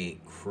a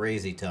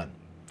crazy ton.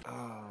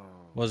 Oh.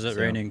 Was it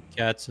So- raining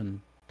cats and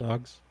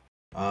dogs?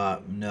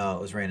 No,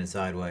 it was raining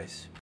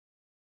sideways.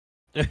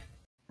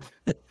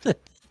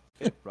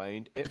 It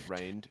rained. It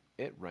rained.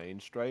 It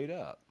rained straight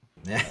up.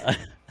 Yeah.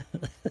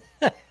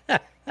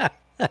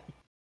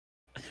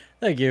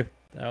 Thank you.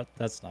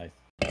 That's nice.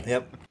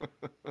 Yep.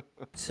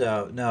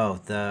 So no,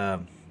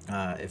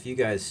 if you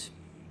guys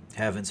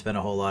haven't spent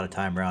a whole lot of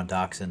time around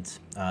dachshunds,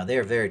 they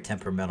are very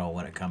temperamental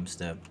when it comes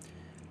to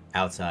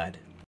outside.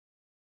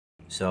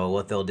 So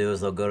what they'll do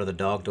is they'll go to the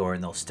dog door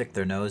and they'll stick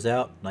their nose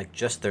out, like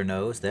just their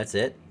nose. That's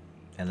it.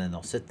 And then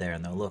they'll sit there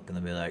and they'll look and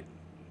they'll be like,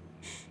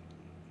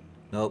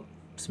 "Nope,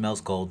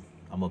 smells cold.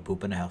 I'm gonna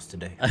poop in the house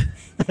today."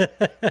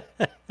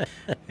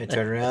 And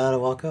turn around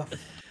and walk off.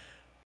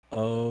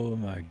 Oh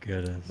my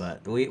goodness.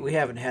 But we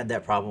haven't had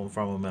that problem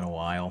from them in a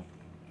while.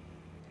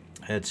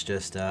 It's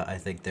just I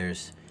think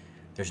there's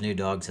new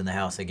dogs in the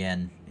house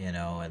again,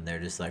 and they're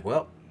just like,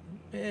 well,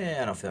 yeah,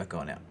 I don't feel like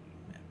going out.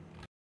 Yeah.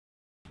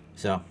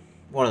 So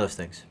one of those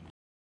things.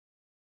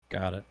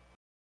 Got it.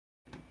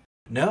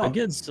 No. I'm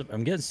getting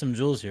some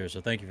jewels here, so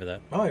thank you for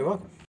that. Oh, you're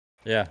welcome.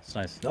 Yeah, it's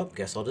nice. Nope.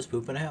 Guess I'll just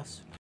poop in the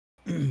house.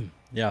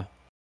 Yeah.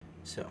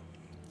 So,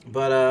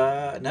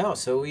 but no.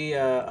 So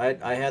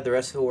I had the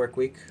rest of the work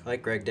week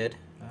like Greg did.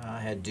 I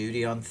had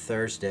duty on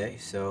Thursday,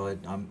 so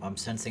I'm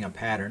sensing a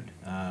pattern.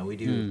 We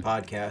do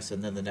podcasts,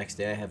 and then the next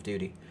day I have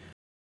duty.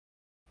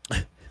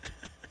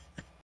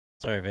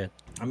 Sorry, man.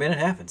 I mean, it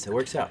happens. It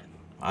works out.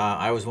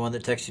 I was one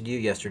that texted you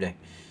yesterday,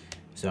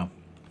 so.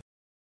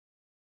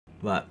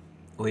 But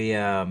we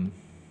yeah,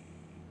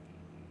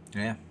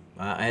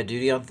 I had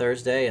duty on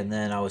Thursday, and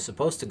then I was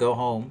supposed to go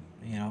home,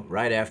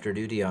 right after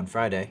duty on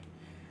Friday,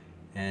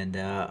 and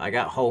I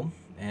got home,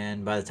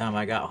 and by the time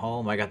I got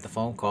home, I got the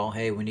phone call,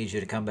 "Hey, we need you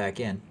to come back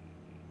in."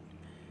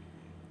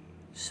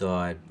 So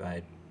I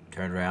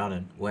turned around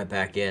and went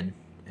back in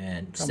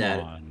and Come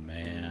on,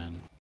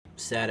 man.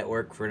 sat at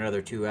work for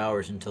another 2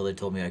 hours until they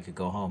told me I could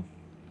go home.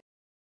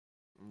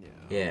 Yeah.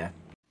 Yeah.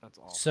 That's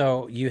awesome.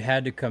 So you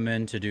had to come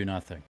in to do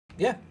nothing.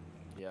 Yeah.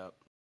 Yep.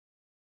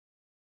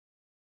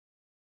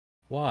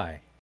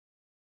 Why?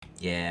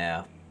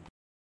 Yeah.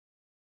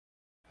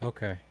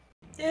 Okay.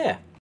 Yeah.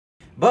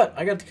 But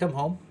I got to come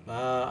home.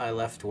 I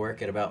left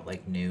work at about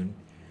like noon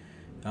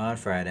on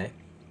Friday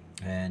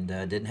and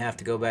didn't have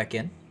to go back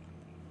in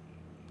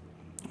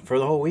for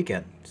the whole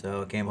weekend.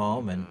 So I came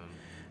home and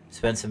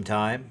spent some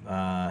time.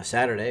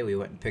 Saturday we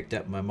went and picked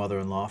up my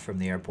mother-in-law from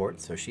the airport,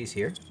 so she's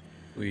here.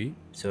 Sweet.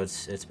 So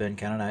it's been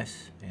kind of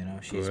nice.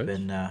 She's Good.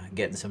 been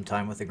getting some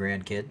time with the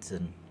grandkids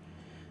and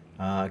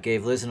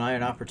gave Liz and I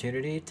an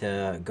opportunity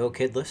to go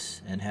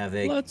kidless and have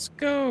Let's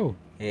go.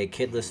 a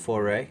kidless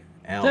foray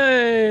out.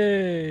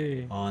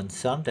 Hey. On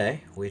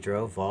Sunday, we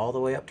drove all the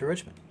way up to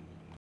Richmond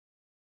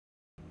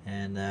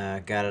and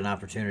got an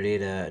opportunity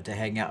to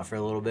hang out for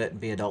a little bit and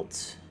be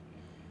adults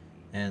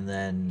and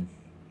then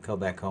go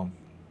back home.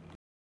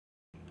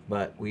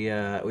 But we've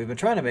been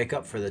trying to make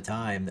up for the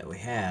time that we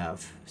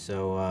have.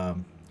 So,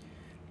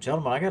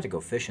 gentlemen, I got to go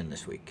fishing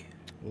this week.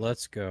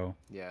 Let's go.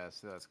 Yeah,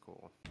 so that's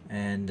cool.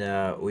 And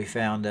we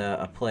found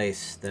a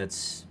place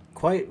that's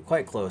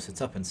quite close.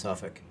 It's up in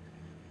Suffolk.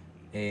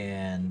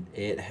 And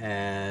it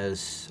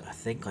has, I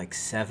think, like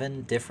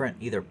 7 different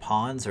either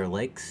ponds or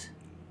lakes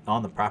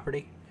on the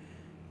property.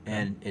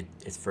 And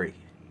it's free.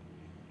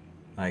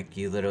 Like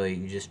you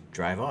just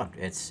drive on.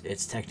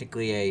 It's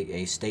technically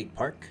a state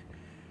park,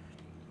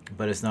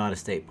 but it's not a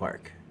state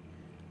park.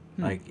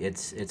 Like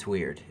it's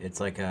weird. It's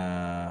like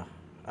a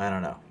I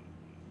don't know,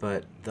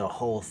 but the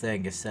whole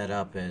thing is set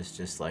up as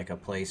just like a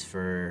place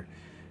for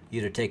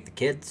you to take the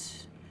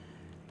kids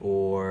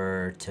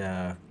or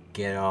to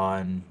get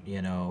on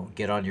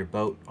your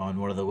boat on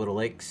one of the little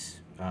lakes.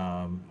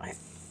 I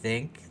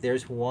think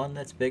there's one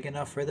that's big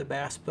enough for the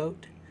bass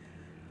boat,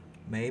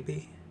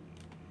 maybe.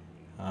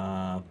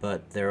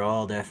 But they're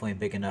all definitely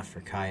big enough for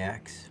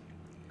kayaks.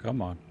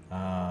 Come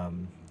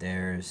on.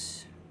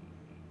 There's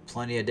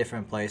plenty of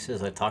different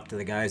places. I talked to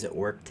the guys at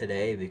work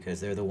today because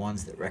they're the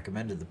ones that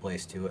recommended the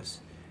place to us.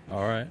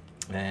 All right.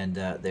 And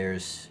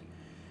there's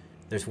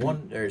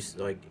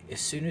like as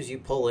soon as you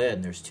pull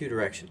in, there's two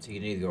directions. You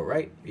can either go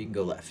right or you can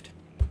go left.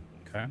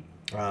 Okay.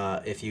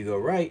 If you go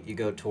right, you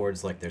go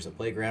towards like there's a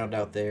playground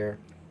out there.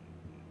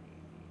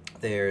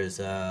 There's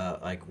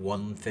like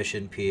one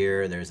fishing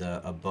pier. There's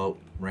a boat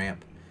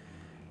ramp.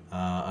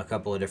 A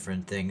couple of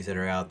different things that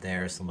are out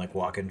there. Some like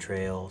walking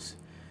trails.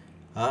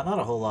 Not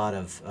a whole lot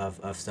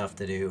of stuff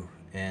to do.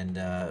 And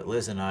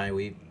Liz and I,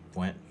 we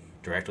went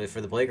directly for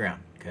the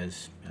playground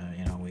because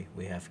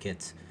we have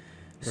kids.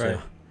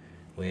 So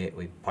Right.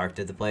 we parked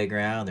at the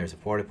playground. There's a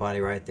porta potty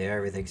right there.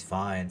 Everything's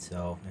fine.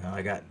 So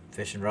I got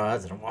fishing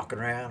rods and I'm walking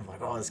around. I'm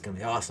like, oh, this is gonna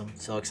be awesome.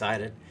 So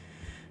excited.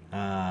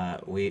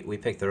 We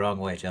picked the wrong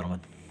way,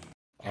 gentlemen.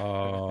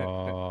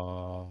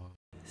 Oh.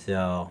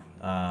 So,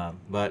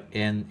 but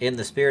in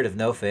the spirit of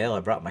no fail, I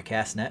brought my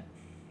cast net,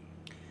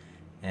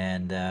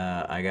 and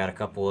I got a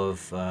couple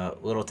of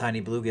little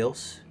tiny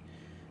bluegills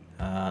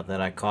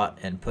that I caught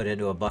and put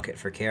into a bucket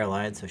for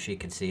Caroline so she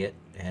could see it,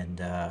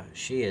 and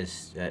she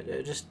is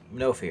just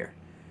no fear.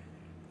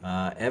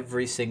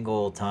 Every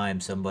single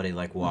time somebody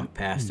like walked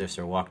past us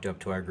or walked up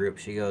to our group,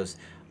 she goes,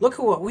 "Look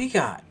at what we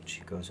got!"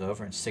 She goes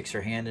over and sticks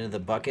her hand into the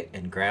bucket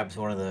and grabs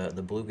one of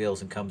the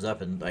bluegills and comes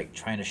up and like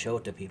trying to show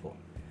it to people.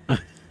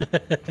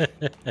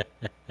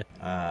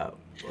 Uh,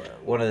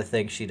 One of the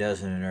things she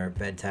does in her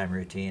bedtime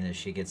routine is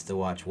she gets to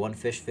watch one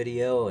fish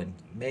video and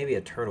maybe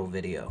a turtle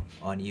video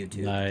on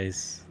YouTube.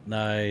 Nice.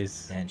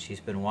 Nice. And she's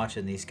been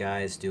watching these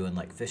guys doing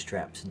like fish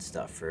traps and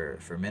stuff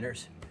for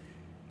minnows.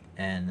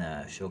 And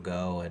she'll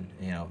go and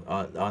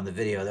on the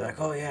video they're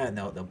like, oh yeah, and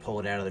they'll pull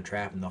it out of the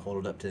trap and they'll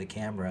hold it up to the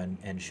camera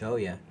and show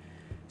you.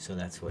 So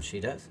that's what she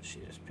does. She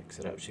just picks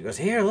it up. She goes,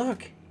 here,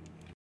 look.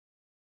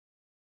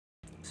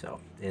 So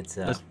it's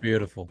That's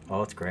beautiful.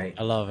 oh, it's great.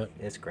 I love it.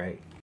 It's great.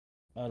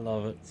 I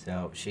love it.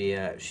 So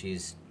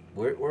she's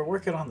we're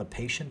working on the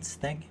patience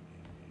thing.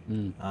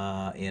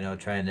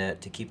 Trying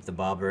to keep the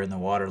bobber in the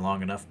water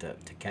long enough to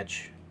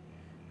catch,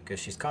 because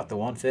she's caught the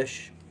one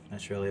fish.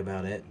 That's really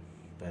about it.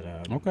 But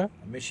Okay.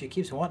 I mean, she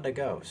keeps wanting to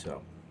go,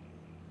 so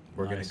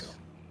we're Nice. gonna go.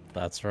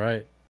 That's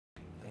right.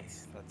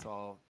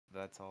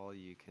 That's all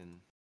you can.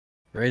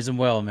 Raise them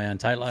well, man.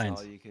 Tight That's lines.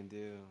 all you can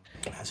do.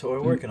 That's what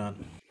we're working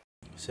on.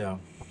 So,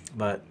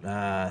 but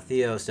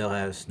Theo still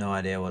has no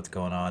idea what's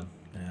going on.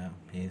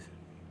 He's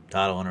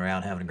toddling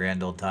around, having a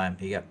grand old time.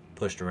 He got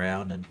pushed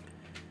around and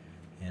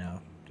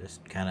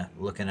just kind of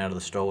looking out of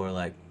the stroller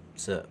like,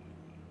 "What's up?"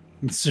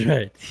 That's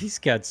right. He's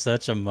got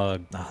such a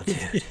mug. Oh, dude,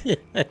 he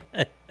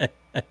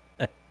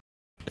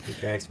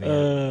cracks me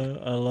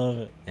up. I love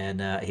it.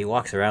 And he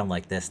walks around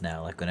like this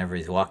now. Like whenever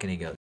he's walking, he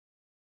goes.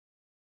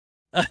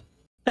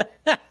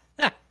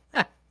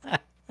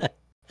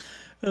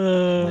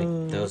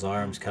 Like those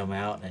arms come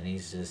out, and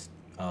he's just,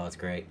 oh, it's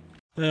great.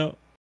 Yep.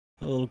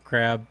 A little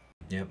crab.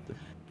 Yep.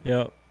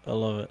 Yep. I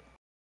love it.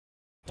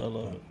 I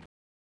love it.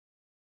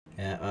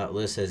 Yeah.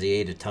 Liz says he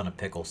ate a ton of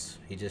pickles.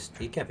 He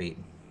kept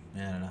eating. I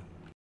don't know.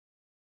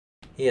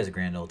 He has a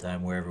grand old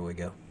time wherever we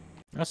go.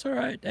 That's all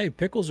right. Hey,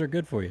 pickles are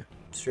good for you.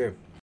 It's true.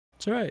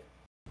 It's all right.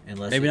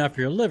 Unless Maybe not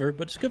for your liver,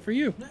 but it's good for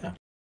you. No.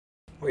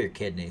 Or your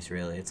kidneys,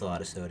 really. It's a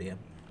lot of sodium.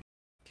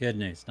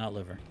 Kidneys, not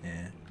liver.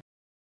 Yeah.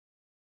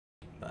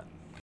 But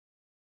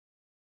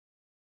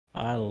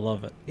I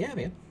love it. yeah,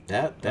 man.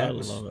 That I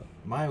was love it.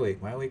 my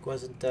week. My week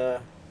wasn't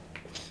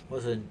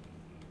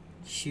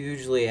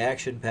hugely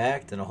action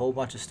packed and a whole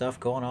bunch of stuff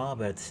going on,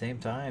 but at the same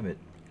time, it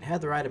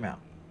had the right amount.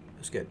 It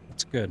was good.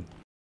 It's good.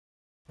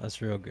 That's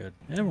real good.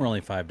 And we're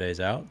only 5 days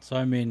out, so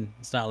I mean,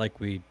 it's not like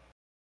we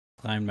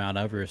climbed Mount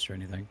Everest or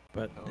anything,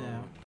 but Oh,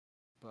 Yeah.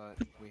 but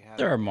we had.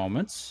 there are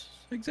moments.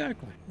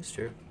 Exactly. It's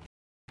true.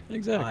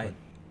 Exactly.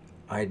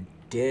 I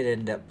did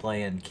end up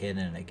playing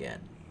Kinnan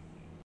again.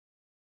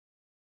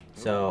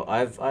 So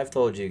I've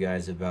told you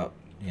guys about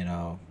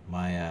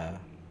my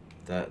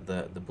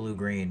the blue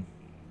green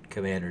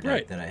commander deck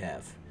Right. that I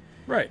have.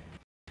 Right.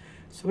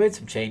 So I made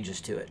some changes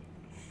to it.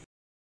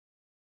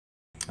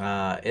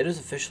 It is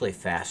officially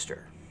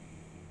faster.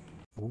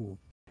 Ooh.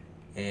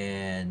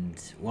 And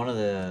one of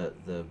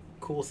the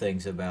cool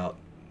things about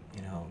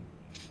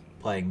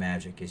playing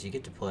Magic is you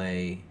get to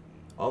play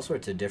all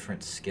sorts of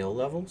different skill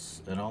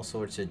levels and all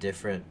sorts of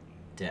different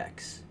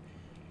decks.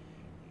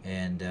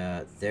 And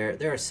there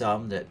are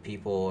some that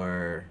people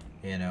are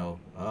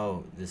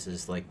oh, this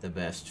is like the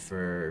best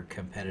for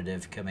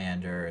competitive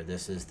commander, or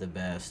this is the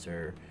best,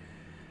 or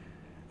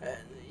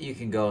You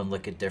can go and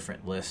look at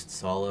different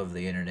lists all over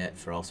the internet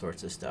for all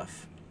sorts of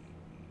stuff.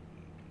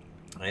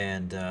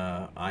 And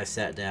I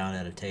sat down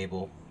at a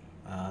table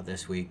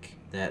this week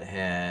that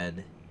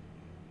had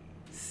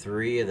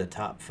 3 of the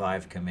top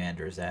 5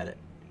 commanders at it,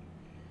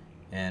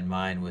 and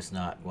mine was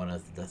not one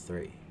of the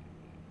 3.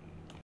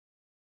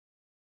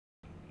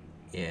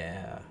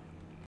 Yeah.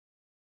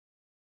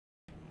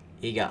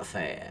 He got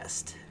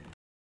fast.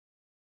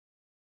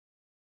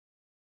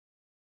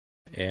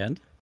 And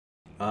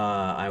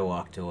I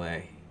walked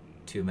away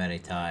too many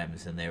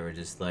times, and they were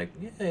just like,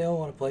 "Yeah, y'all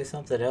want to play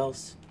something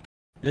else?"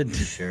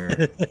 Sure.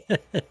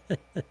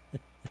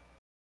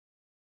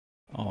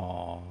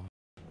 Aw.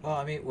 Well,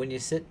 I mean, when you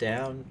sit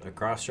down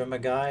across from a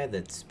guy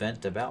that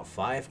spent about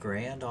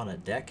 $5,000 on a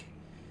deck,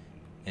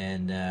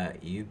 and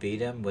you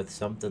beat him with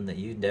something that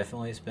you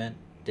definitely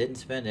didn't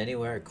spend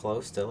anywhere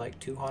close to like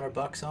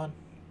 $200 on,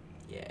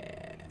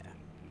 yeah,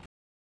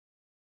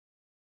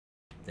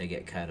 they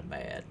get kind of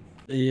mad.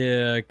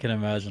 Yeah, I can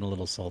imagine a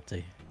little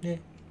salty. Yeah,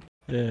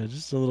 Yeah,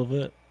 just a little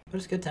bit. but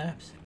it's good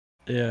times.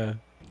 Yeah.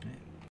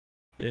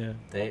 Yeah.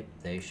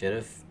 They should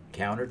have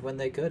countered when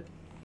they could.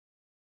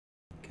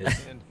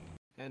 'Cause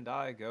And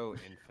I go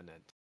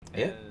infinite.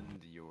 Yeah.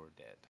 And you're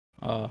dead.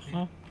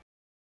 Uh-huh.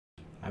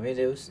 I mean,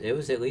 it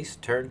was at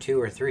least turn 2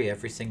 or 3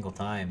 every single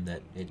time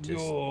that it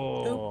just.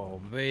 Oh,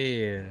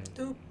 man.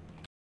 Doop.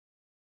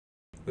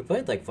 We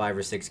played like 5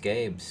 or 6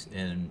 games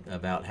in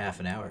about half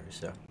an hour,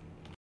 so.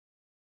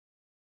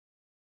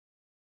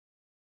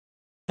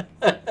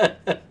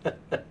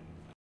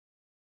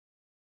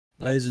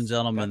 Ladies and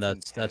gentlemen,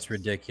 that's that's intense.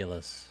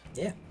 ridiculous.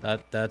 Yeah.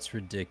 That's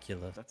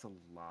ridiculous. That's a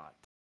lot.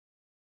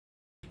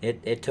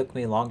 It took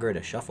me longer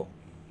to shuffle.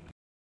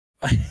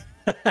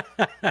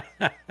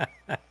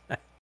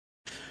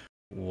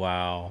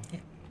 Wow.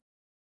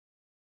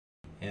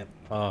 Yep.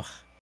 Ugh.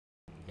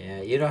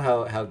 Yeah, you know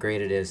how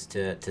great it is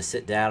to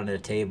sit down at a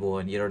table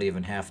and you don't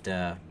even have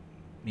to,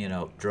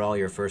 draw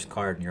your first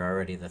card and you're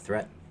already the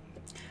threat.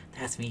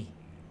 That's me.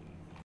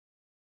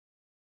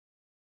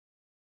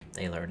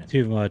 They learn it.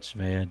 Too much,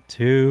 man.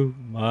 Too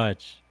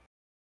much.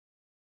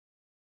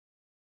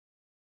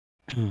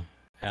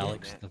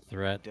 Alex the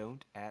threat.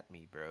 Don't at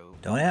me, bro.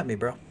 Don't at me,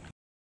 bro.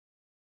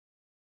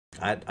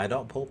 I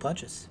don't pull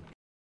punches.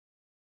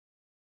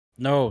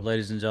 No,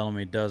 ladies and gentlemen,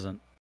 he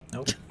doesn't.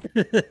 Nope.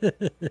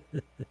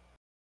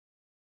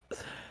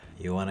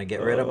 You want to get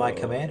rid of my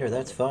commander?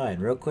 That's fine.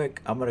 Real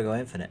quick, I'm gonna go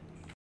infinite.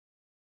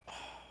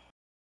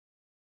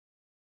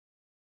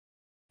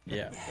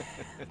 Yeah.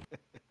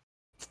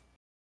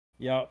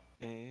 Yep.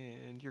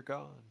 And you're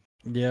gone.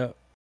 Yep.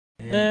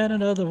 Yeah. And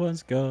another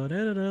one's gone.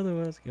 And another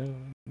one's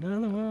gone.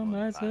 Another one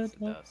might bites sit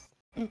the down. dust.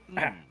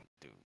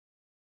 Dude.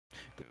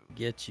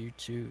 Get you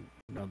two.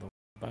 Another one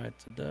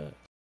bites the dust.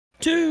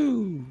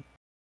 2.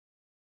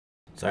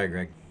 Sorry,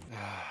 Greg.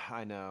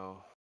 I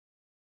know.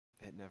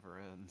 It never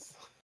ends.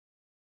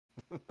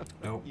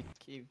 Nope. You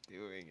keep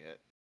doing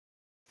it.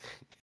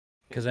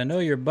 Because I know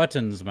your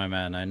buttons, my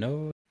man. I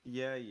know.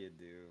 Yeah, you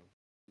do.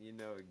 You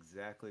know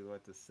exactly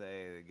what to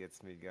say that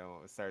gets me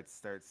going. Start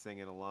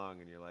singing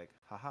along, and you're like,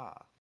 haha.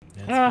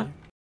 Ah,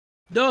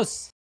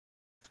 dos.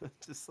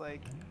 Just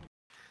like,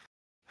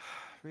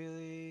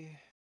 really?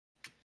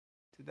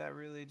 Did that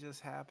really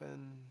just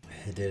happen?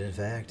 It did, in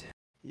fact.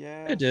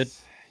 Yes. It did.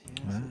 Yes,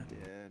 Wow. it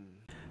did.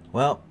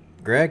 Well,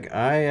 Greg,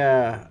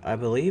 I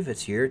believe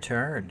it's your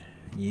turn.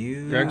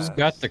 Greg's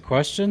got the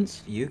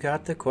questions. You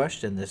got the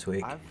question this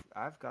week.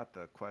 I've got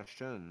the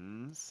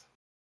questions.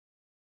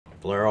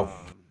 Plural.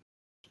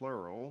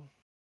 Plural.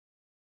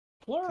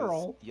 'Cause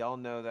Plural. y'all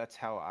know that's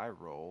how I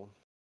roll.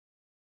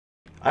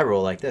 I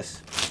roll like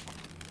this.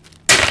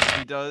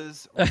 He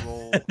does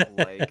roll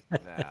like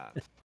that.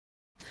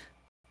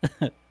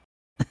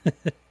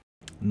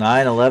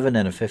 9, 11,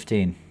 and a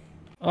 15.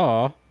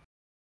 Oh.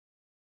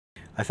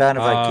 I found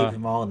if I keep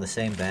them all in the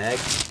same bag,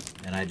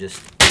 and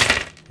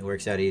it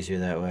works out easier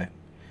that way.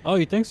 Oh,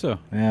 you think so?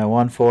 Yeah,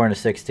 1, 4, and a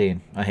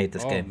 16. I hate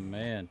this game. Oh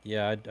man,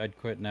 yeah, I'd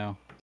quit now.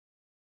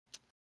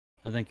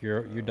 I think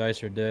your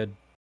dice are dead.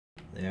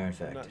 They are, in I'm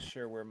fact. not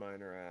sure where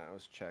mine are at. I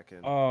was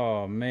checking.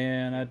 Oh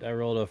man, I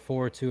rolled a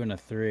 4, 2, and a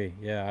 3.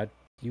 Yeah,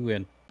 you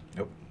win.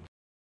 Nope.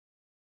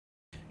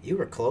 You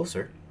were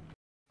closer.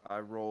 I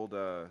rolled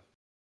a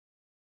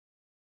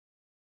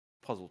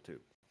puzzle 2.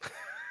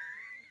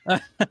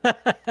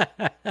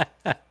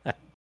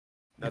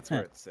 That's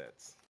where it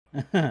sits.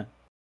 Uh-oh.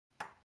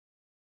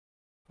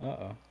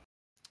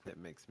 That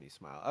makes me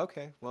smile.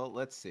 Okay, well,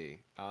 let's see.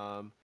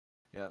 Yeah,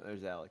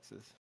 there's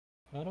Alex's.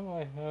 How do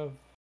I have...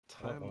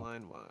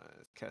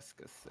 Timeline-wise, qu'est-ce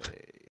que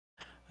c'est?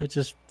 I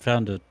just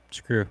found a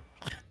screw.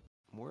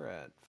 We're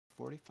at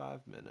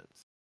 45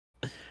 minutes.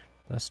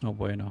 That's no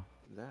bueno.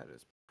 That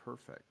is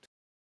perfect.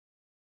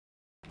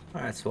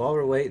 All right, so while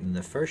we're waiting,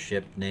 the first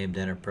ship named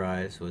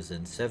Enterprise was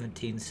in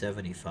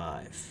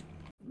 1775.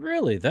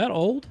 Really? That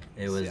old?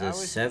 It was See, a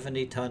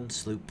 70-ton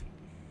sloop.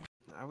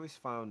 I always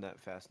found that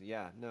fascinating.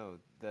 Yeah, no,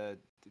 the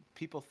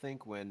people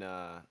think when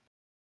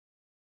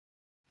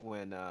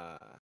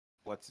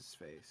what's his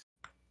face?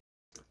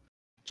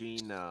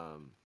 Gene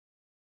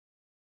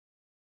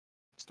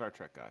Star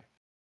Trek guy.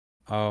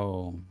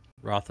 Oh,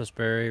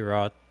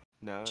 Roethlisberry,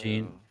 No.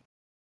 Gene,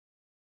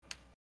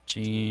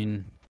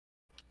 Gene.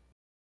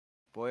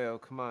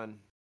 Boyo, come on.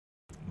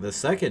 The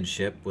second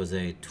ship was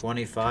a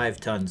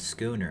 25-ton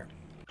schooner.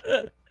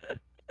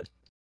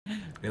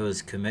 It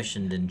was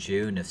commissioned in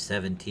June of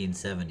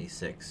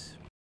 1776.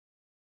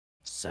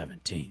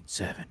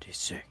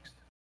 1776.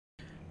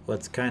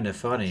 What's kind of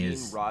funny Gene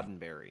is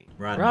Roddenberry.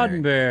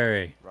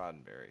 Roddenberry.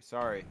 Roddenberry.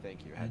 Sorry,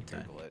 thank you. I had to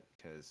Okay. Google it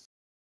because.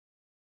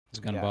 It's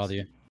gonna Yes. bother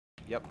you.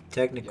 Yep.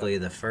 Technically,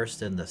 the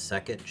first and the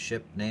second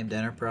ship named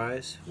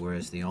Enterprise,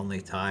 whereas the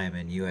only time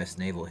in U.S.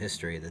 naval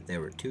history that there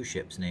were two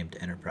ships named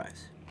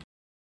Enterprise.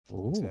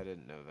 Ooh. I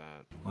didn't know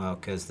that. Well,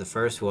 because the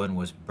first one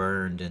was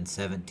burned in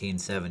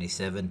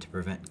 1777 to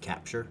prevent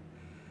capture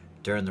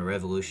during the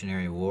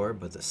Revolutionary War,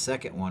 but the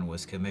second one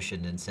was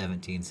commissioned in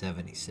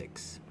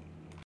 1776.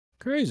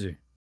 Crazy.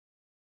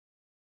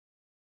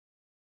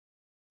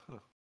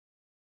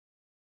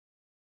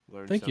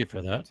 Learned Thank you something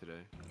for new that.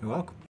 today. You're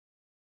welcome.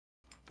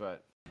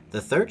 But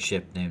The third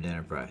ship named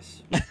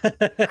Enterprise.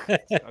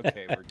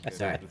 okay, we're good.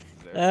 Sorry.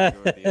 We're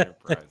good with the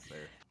Enterprise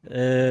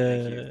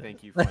there.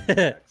 Thank you, fun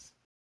facts.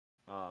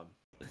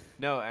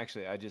 No,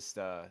 actually, I just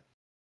I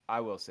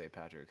will say,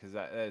 Patrick, because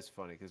that is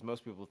funny. Because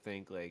most people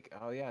think like,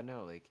 oh yeah,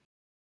 no, like,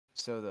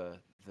 so the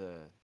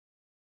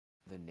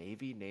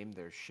Navy named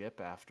their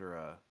ship after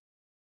a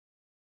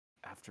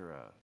A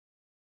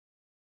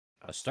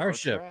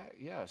starship. Star Trek?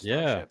 Yeah, a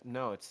Yeah. starship.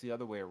 No, it's the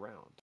other way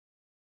around.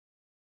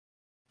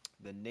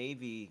 The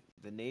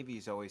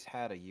Navy's always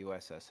had a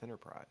USS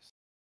Enterprise,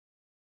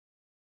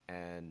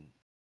 and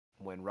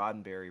when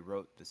Roddenberry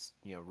wrote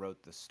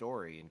the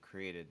story and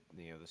created,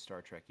 the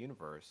Star Trek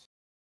universe,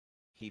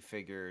 he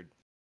figured,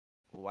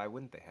 well, why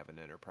wouldn't they have an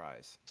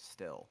Enterprise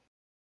still?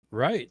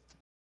 Right.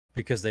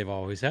 Because they've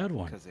always had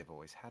one. Because they've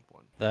always had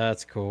one.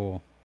 That's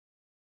cool.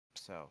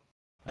 So,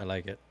 I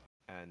like it.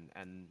 and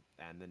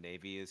the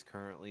Navy is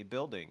currently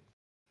building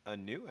a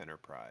new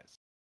Enterprise.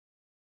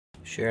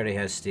 She already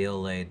has steel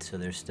laid, so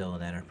there's still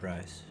an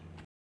Enterprise.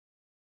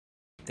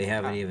 They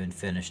haven't even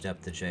finished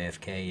up the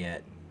JFK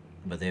yet,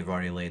 but they've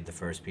already laid the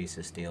first piece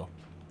of steel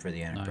for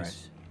the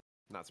Enterprise.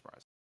 Not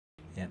surprised.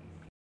 Yep.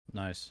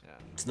 Nice. Yeah.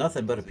 It's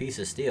nothing but a piece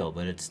of steel,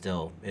 but it's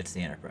the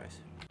Enterprise.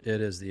 It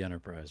is the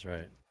Enterprise,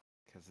 right?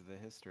 Because of the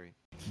history.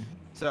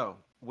 So,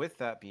 with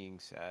that being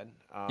said,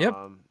 Yep.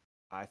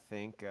 I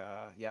think,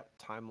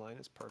 timeline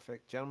is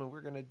perfect. Gentlemen,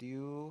 we're going to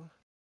do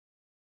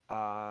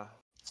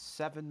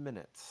 7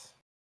 minutes.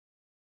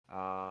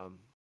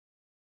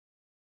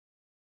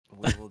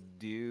 We'll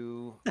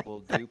do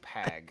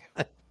PAG.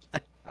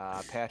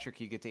 Patrick,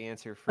 you get to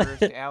answer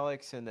first,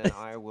 Alex, and then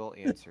I will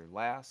answer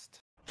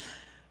last.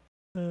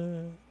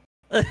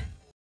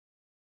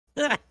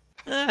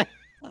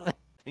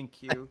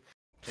 Thank you.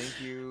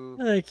 Thank you,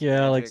 Magic,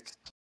 Alex.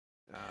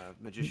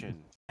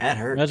 Magician. That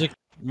hurt.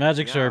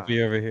 Magic Yeah,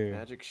 Sharpie over here.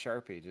 Magic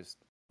Sharpie just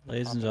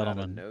Ladies and popping out of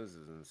gentlemen.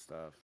 noses and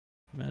stuff.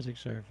 Magic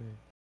Sharpie.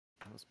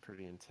 That was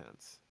pretty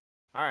intense.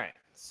 All right.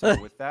 So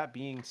with that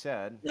being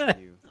said,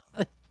 you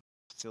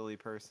silly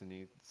person,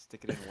 you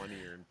stick it in one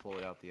ear and pull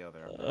it out the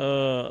other.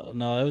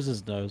 No, it was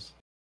his nose.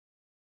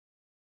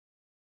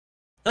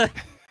 I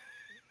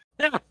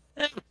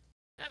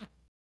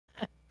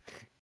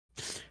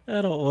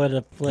don't want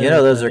to play. You know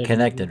with those that are anymore.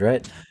 connected,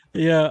 right?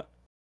 Yeah.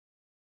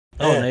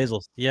 Oh, Yeah.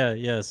 nasals.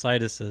 Yeah,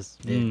 sinuses.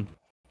 Yeah.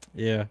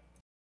 Yeah.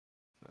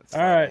 That's All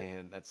sleight right. of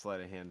hand. That's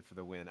sleight of hand for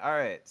the win. All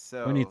right.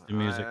 So We need some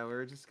music.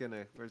 we're just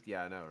gonna.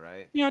 I know,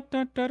 right?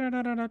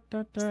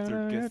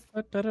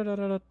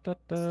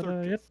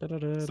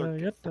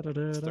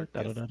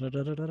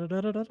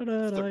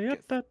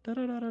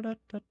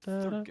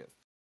 Circus.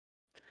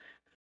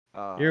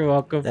 You're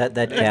welcome. That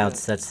Name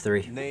counts. the- That's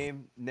 3.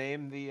 Name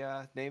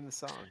the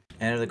song.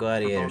 Enter the For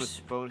Gladiators.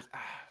 bonus.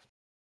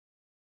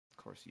 Of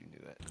course you knew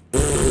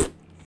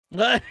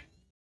that.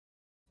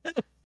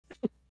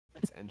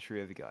 It's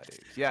Entry of the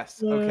Gladiators.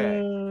 Yes. Okay.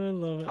 I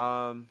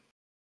love it.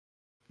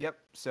 Yep.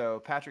 So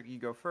Patrick, you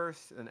go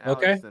first, and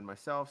Okay. Alex, then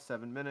myself.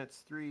 7 minutes.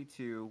 3,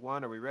 2,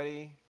 1. Are we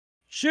ready?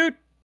 Shoot.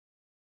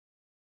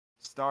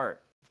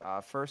 Start.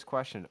 First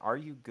question: are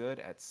you good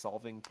at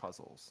solving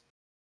puzzles?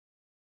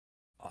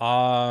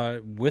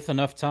 With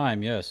enough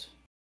time, yes.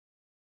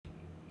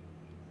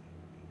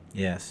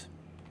 Yes.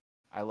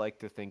 I like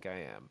to think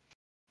I am.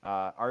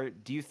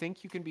 Do you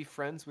think you can be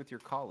friends with your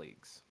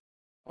colleagues?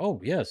 Oh,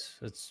 yes.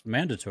 It's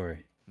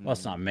mandatory. Well,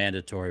 it's not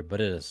mandatory,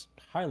 but it is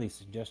highly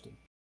suggested.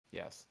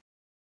 Yes.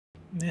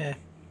 Yeah.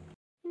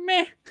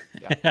 Meh.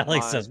 Yeah.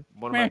 Alex says,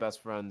 One of my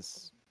best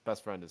friends.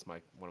 Best friend is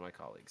one of my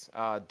colleagues.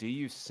 Do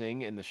you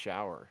sing in the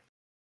shower?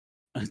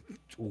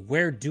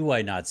 where do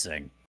I not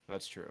sing?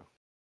 That's true.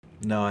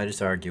 No, I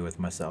just argue with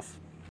myself.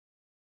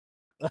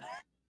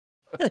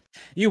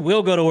 You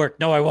will go to work.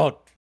 No, I won't.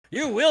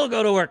 You will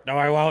go to work. No,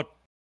 I won't.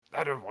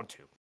 I don't want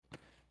to.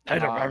 I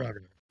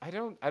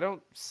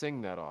don't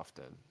sing that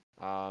often.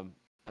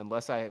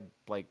 Unless I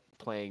like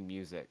playing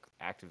music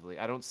actively.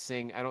 I don't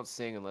sing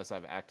unless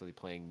I'm actively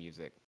playing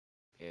music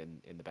in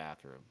the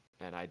bathroom.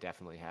 And I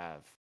definitely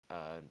have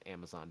an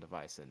Amazon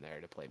device in there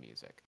to play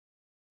music.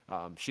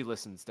 She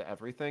listens to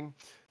everything.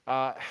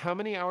 How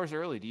many hours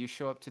early do you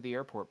show up to the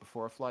airport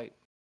before a flight?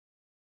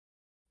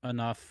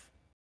 Enough.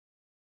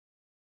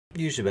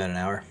 Usually about an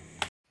hour.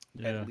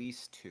 Yeah. At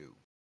least 2.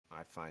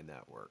 I find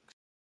that works.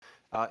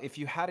 If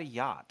you had a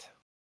yacht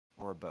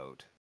or a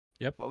boat,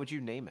 Yep. what would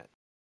you name it?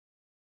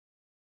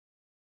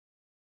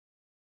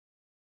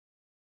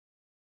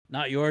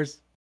 Not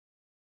yours.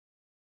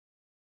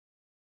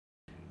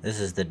 This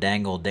is the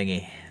Dangle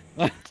Dingy.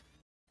 Not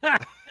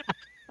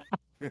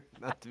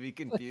to be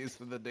confused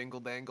with the Dingle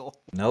Dangle.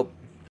 Nope.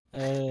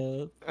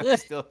 I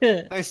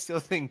still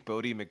think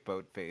Bodie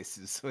McBoatface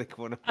is like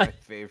one of my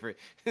favorite.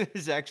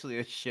 There's actually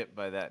a ship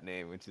by that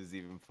name, which is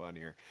even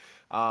funnier.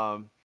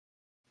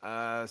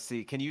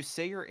 See, can you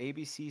say your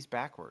ABCs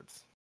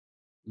backwards?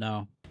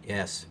 No.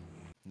 Yes.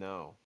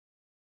 No.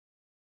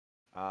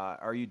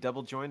 Are you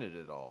double jointed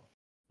at all?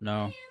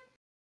 No.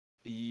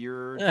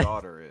 Your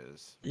daughter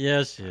is.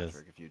 Yes, she is.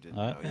 Patrick, if you didn't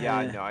know. Yeah,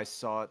 I know. I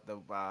saw it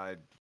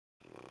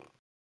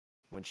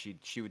when she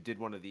did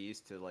one of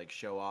these to like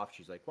show off.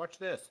 She's like, "Watch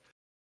this,"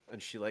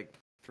 and she like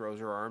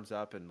throws her arms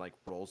up and like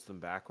rolls them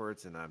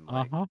backwards, and I'm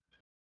like, Uh-huh.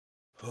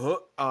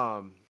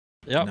 huh?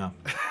 Yep. No.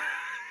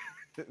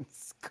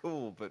 It's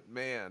cool, but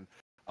man,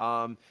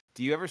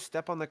 do you ever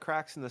step on the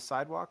cracks in the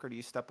sidewalk, or do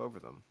you step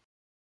over them?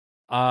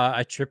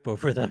 I trip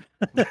over them.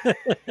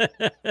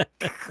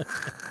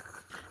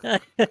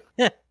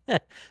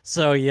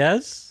 So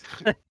yes.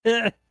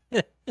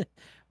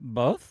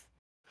 Both?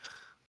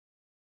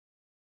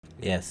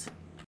 Yes.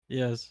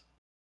 Yes.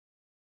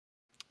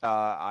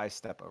 I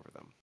step over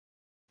them.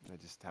 I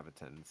just have a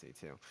tendency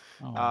to.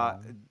 Aw.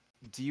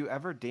 Do you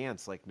ever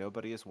dance like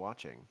nobody is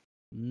watching?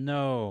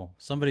 No.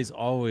 Somebody's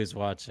always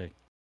watching.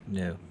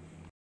 No.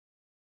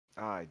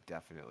 I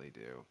definitely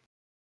do.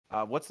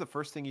 What's the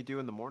first thing you do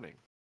in the morning?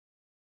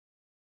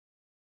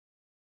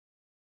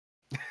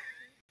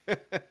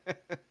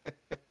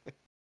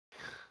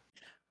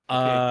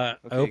 I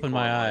Okay, open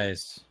my Cornlight.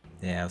 eyes.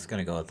 Yeah, I was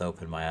gonna go with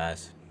open my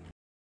eyes.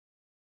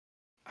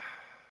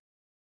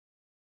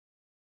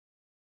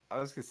 I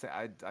was gonna say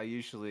I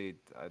usually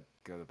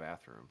go to the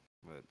bathroom,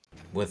 but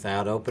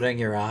Without opening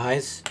your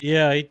eyes?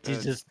 Yeah, he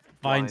just just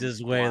finds blind,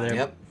 his way there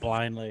Yep.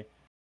 blindly.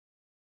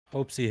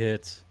 Hopes he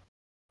hits.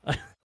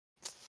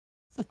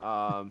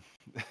 Um,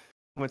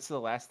 what's the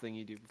last thing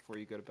you do before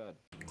you go to bed?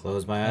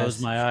 Close my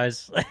Close eyes. my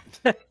eyes.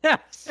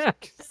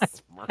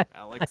 Smart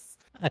Alex.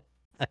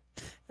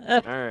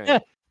 All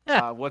right.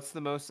 What's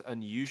the most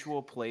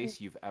unusual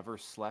place you've ever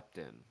slept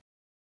in?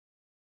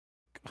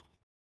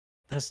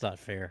 That's not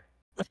fair.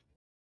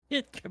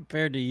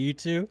 Compared to you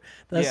two,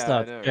 that's Yeah, I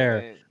not know, fair.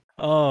 right?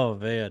 Oh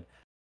man.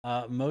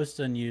 Most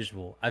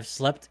unusual. I've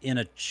slept in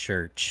a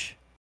church.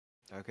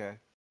 Okay.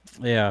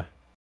 Yeah.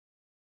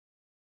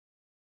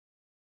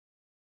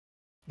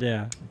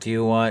 Yeah. Do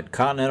you want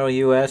continental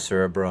U.S.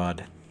 or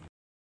abroad?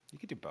 You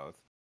could do both.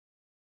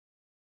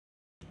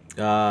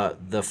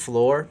 The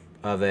floor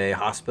of a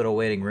hospital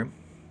waiting room.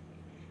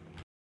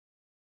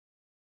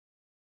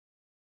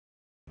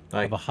 Of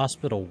Like a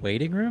hospital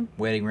waiting room?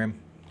 waiting room.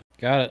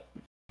 Got it.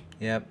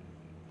 Yep.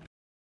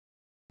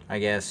 I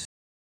guess.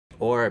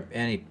 Or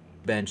any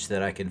bench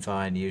that I can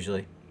find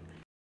usually.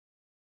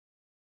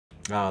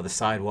 The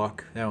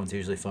sidewalk. That one's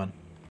usually fun.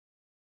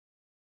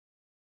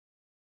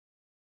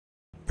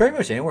 Pretty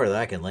much anywhere that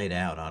I can lay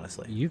down,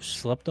 honestly. You've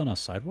slept on a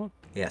sidewalk?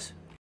 Yes.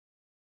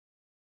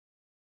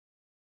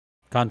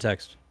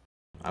 Context.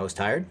 I was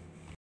tired.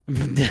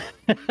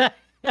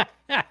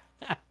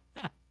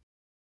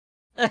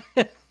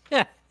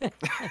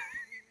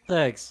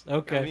 Thanks.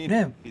 Okay. I mean,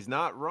 Yeah. he's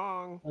not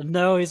wrong.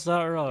 No, he's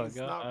not wrong. He's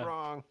not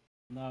wrong.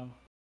 No.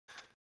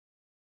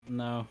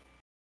 No.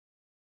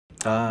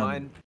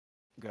 Mine.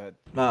 Go ahead.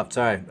 Oh,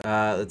 sorry.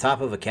 The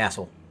top of a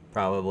castle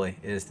probably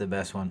is the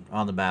best one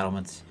on the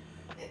battlements.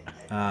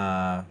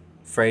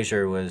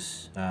 Fraser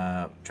was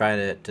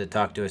trying to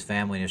talk to his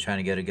family and he was trying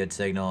to get a good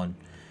signal, and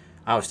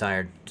I was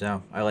tired,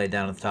 so I laid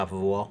down at the top of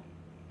a wall.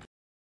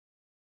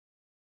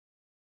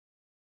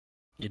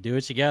 You do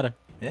what you gotta.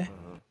 Yeah.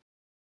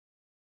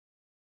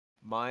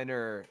 Mine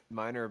are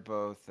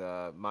both.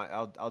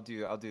 I'll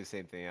do the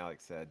same thing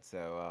Alex said.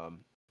 So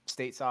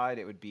stateside,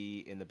 it would be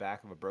in the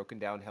back of a broken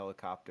down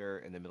helicopter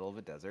in the middle of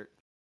a desert.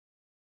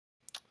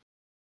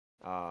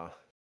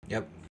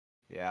 Yep.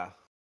 Yeah,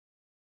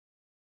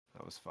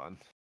 that was fun.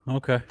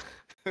 Okay.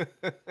 It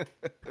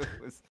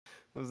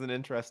was an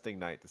interesting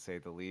night to say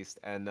the least.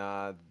 And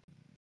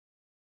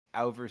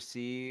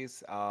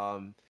overseas,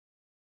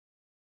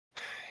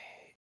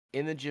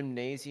 in the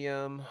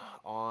gymnasium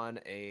on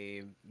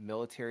a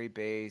military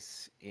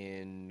base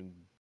in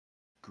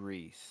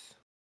Greece.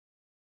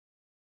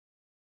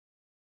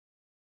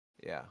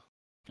 Yeah,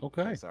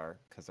 Okay.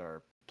 because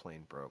our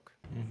plane broke.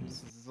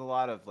 This is a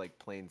lot of like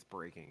planes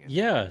breaking. And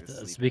Yeah, having to it's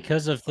sleep in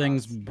because of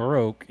things spots.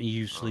 broke,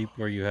 you sleep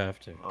where you have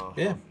to. Uh-huh.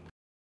 Yeah.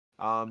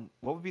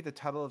 What would be the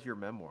title of your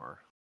memoir?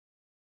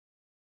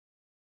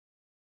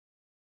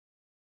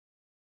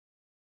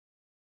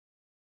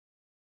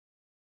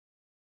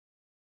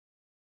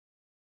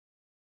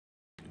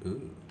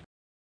 Ooh.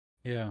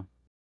 Yeah.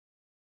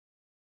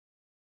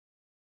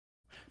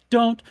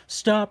 Don't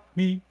stop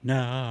me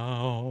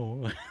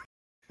now.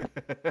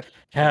 Having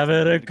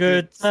Having a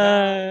good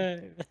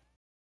time.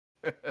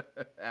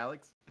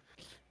 Alex?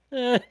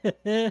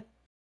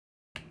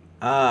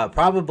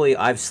 Probably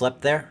I've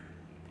slept there.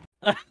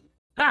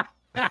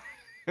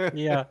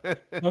 Yeah.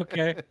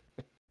 Okay.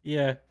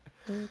 Yeah.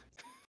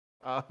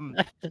 Um,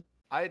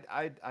 I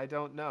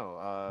don't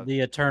know. The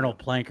eternal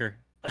planker.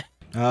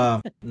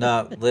 No,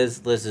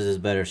 Liz's is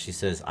better. She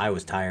says I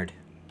was tired.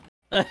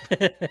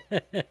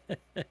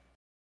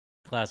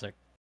 Classic.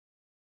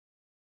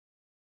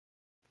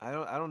 I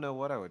don't know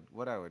what I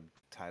would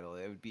title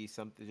it. It would be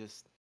something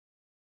just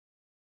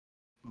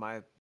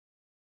my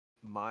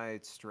my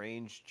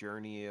strange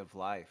journey of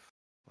life.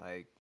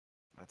 Like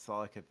that's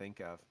all I could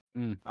think of.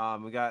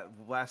 Mm. We got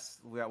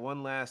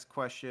one last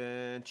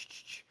question.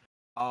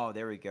 Oh,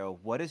 there we go.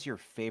 What is your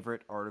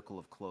favorite article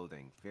of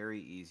clothing? Very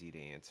easy to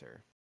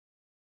answer.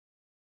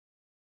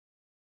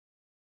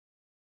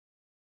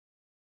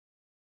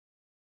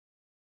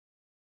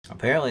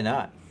 Apparently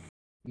not.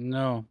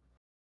 No.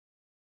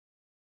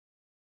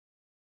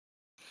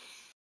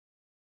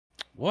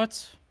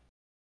 What?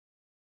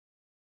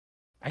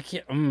 I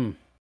can't.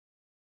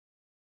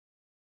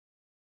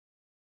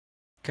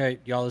 Okay,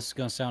 y'all, this is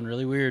gonna sound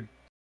really weird,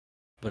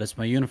 but it's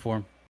my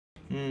uniform.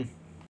 Hmm.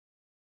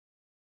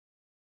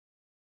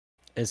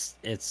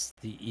 It's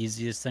the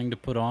easiest thing to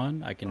put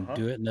on. I can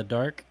do it in the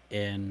dark,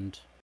 and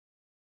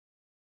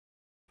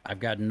I've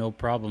got no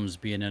problems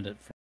being in it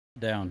from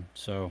down.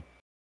 So,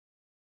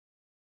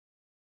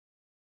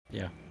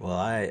 yeah. Well,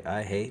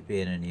 I hate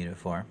being in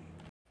uniform,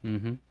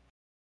 Mm-hmm.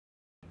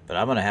 but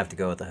I'm gonna have to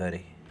go with the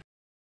hoodie.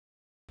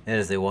 It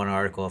is the one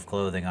article of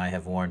clothing I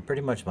have worn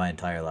pretty much my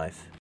entire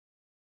life.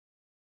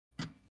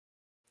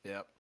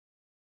 Yep.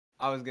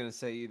 I was gonna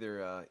say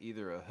either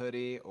a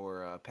hoodie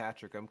or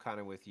Patrick. I'm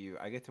kind of with you.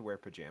 I get to wear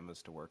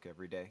pajamas to work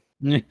every day.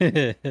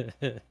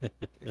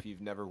 If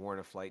you've never worn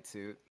a flight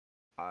suit,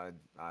 I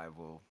I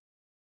will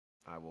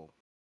I will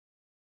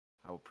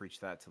I will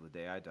preach that till the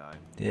day I die.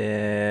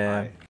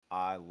 Yeah.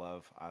 I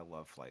love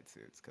flight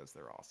suits because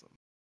they're awesome.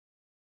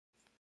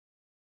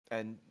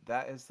 And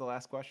that is the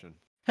last question.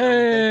 Gentlemen,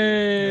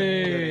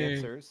 thank you. Good Hey,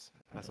 answers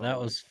as that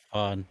always. was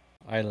fun.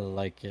 I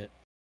like it.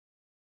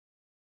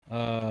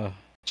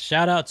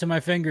 Shout out to my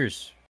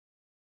fingers.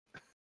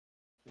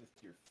 With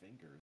your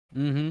fingers.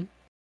 Mm-hmm.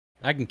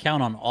 I can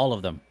count on all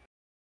of them.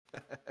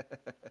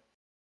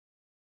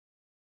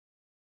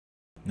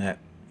 Yeah.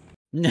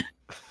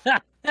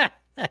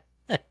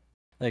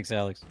 Thanks,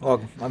 Alex.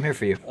 Well, I'm here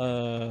for you.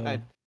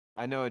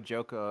 I know a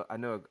joke. I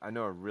know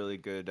a really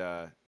good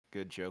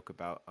joke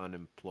about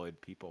unemployed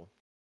people.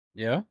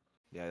 Yeah.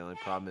 Yeah, the only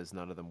problem is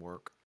none of them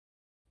work.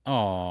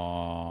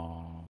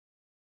 Aww.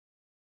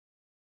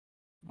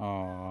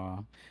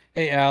 Aww.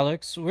 Hey,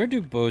 Alex, where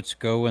do boats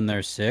go when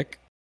they're sick?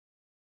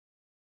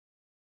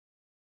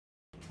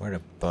 Where do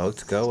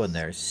boats go when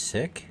they're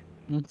sick?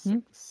 Mm-hmm.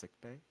 Sick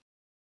bay.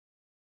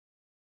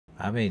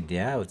 I mean,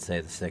 yeah, I would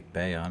say the sick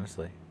bay,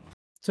 honestly.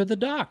 To the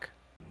dock.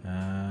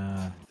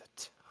 The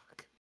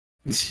talk.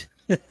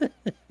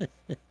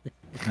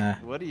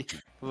 What do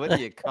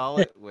you call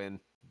it when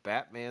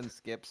Batman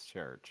skips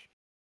church?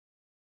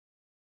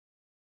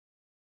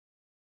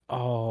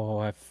 Oh,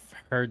 I've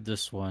heard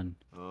this one.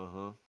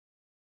 Uh-huh.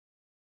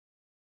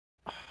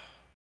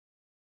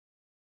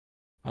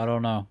 I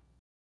don't know.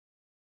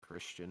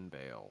 Christian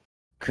Bale.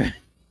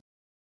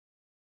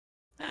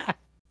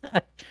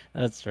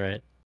 That's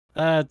right.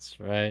 That's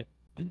right.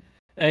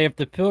 Hey, if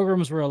the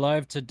Pilgrims were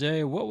alive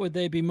today, what would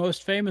they be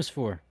most famous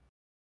for?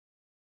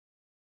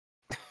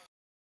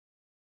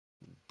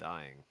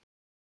 Dying.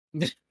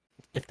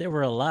 If they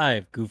were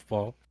alive,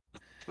 goofball.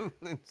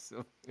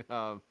 So,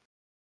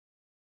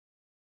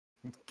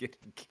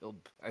 getting killed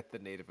by the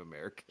Native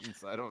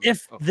Americans. I don't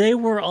If know. they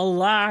were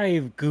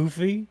alive,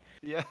 Goofy,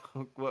 Yeah,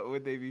 what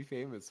would they be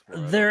famous for?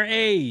 I their don't know.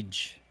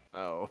 age.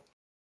 Oh,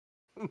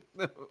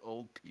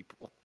 old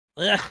people.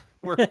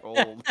 We're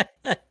old.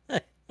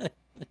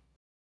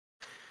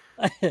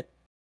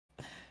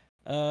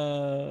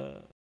 uh,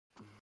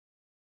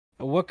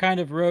 what kind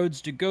of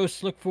roads do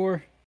ghosts look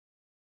for?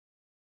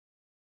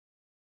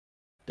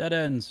 Dead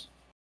ends.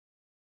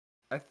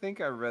 I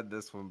think I read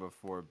this one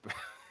before, but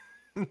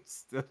it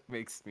still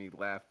makes me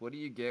laugh. What do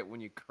you get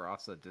when you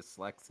cross a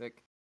dyslexic,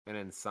 an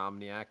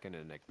insomniac, and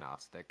an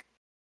agnostic?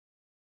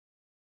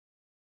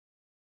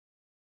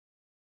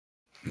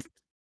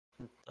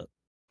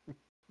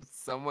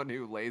 Someone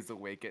who lays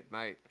awake at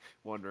night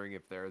wondering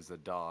if there is a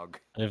dog.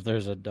 If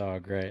there's a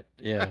dog, right?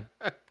 Yeah.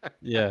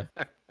 Yeah.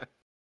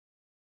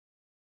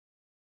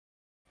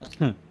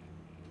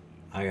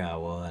 I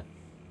got one.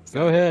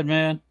 Go ahead,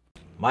 man.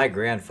 My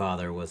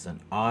grandfather was an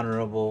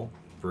honorable,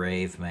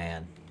 brave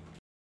man.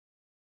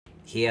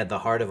 He had the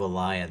heart of a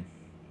lion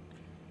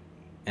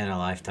and a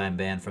lifetime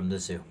ban from the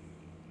zoo.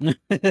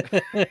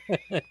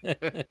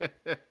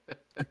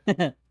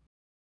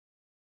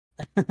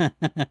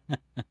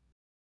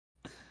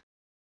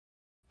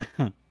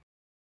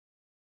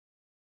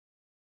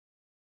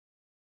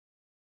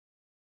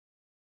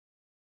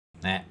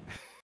 Nah.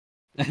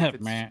 If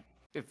it's Man.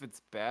 If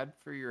it's bad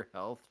for your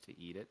health to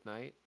eat at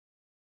night,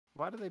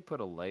 why do they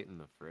put a light in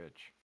the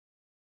fridge?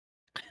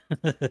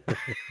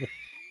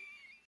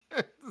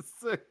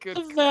 That's a good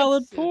a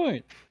valid question.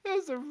 point.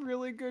 That's a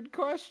really good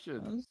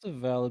question. That's a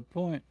valid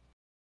point.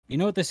 You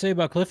know what they say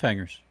about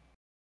cliffhangers?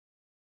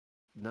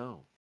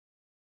 No.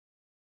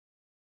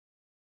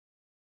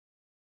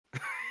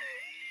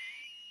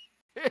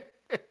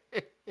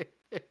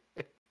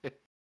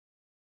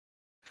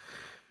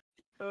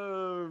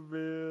 Oh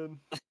man.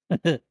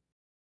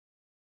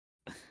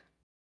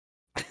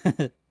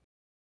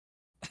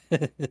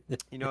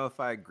 You know, if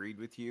I agreed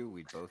with you,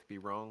 we'd both be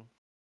wrong.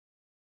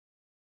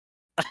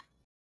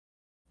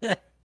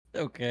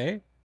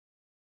 Okay.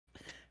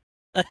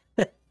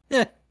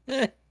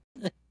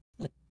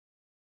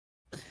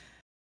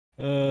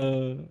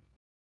 uh,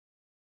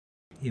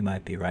 You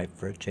might be right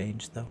for a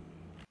change, though.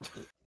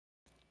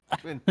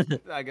 And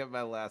I got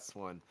my last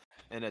one.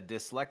 And a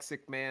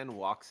dyslexic man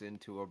walks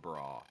into a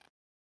bra.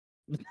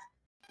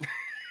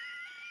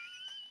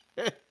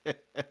 it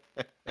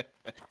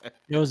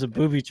was a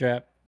booby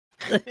trap.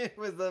 It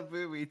was a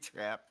booby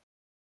trap.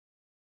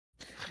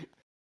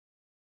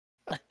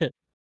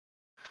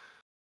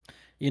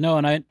 You know,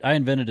 and I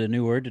invented a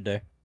new word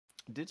today.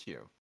 Did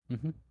you?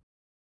 Mm-hmm.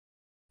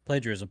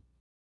 Plagiarism.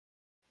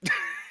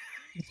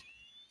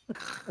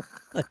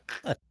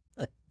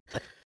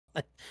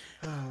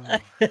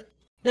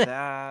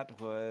 That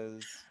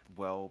was,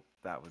 well,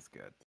 that was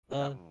good.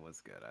 That one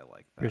was good. I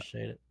like that.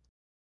 Appreciate it.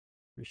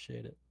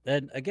 Appreciate it.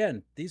 And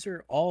again, these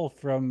are all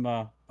from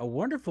a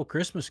wonderful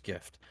Christmas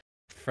gift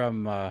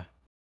from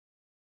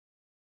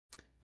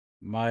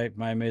my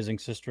amazing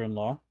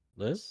sister-in-law,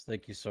 Liz.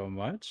 Thank you so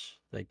much.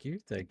 Thank you.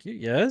 Thank you.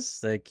 Yes,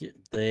 thank you.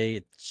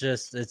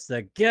 It's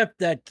the gift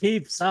that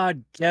keeps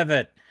on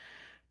giving.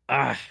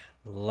 Ah,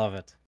 love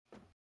it.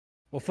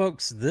 Well,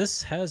 folks,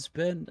 this has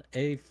been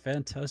a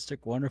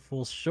fantastic,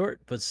 wonderful,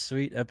 short but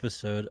sweet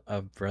episode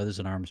of Brothers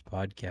in Arms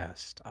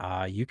podcast.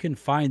 You can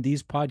find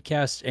these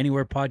podcasts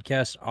anywhere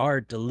podcasts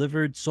are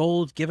delivered,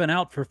 sold, given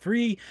out for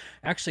free.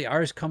 Actually,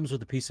 ours comes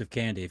with a piece of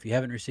candy. If you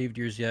haven't received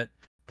yours yet,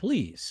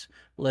 please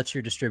let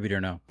your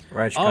distributor know.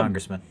 Right,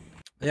 Congressman.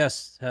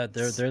 Yes,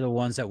 they're the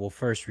ones that will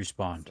first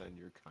respond. Send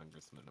your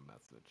congressman a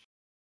message.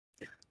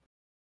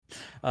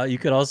 You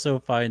could also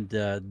find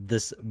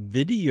this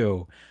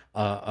video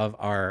of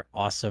our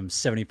awesome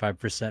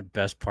 75%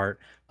 best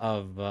part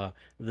of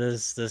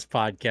this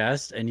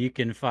podcast, and you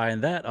can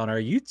find that on our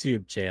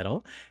YouTube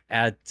channel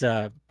at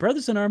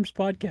Brothers in Arms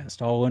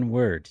Podcast, all one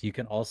word. You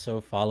can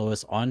also follow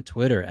us on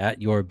Twitter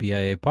at Your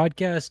BIA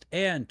Podcast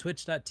and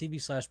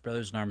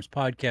twitch.tv/Brothers in Arms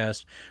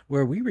Podcast,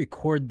 where we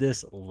record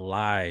this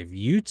live.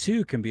 You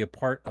too can be a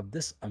part of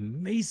this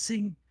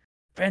amazing,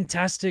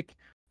 fantastic,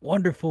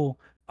 wonderful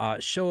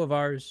show of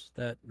ours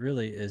that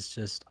really is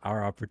just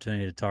our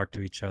opportunity to talk to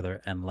each other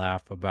and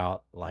laugh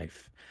about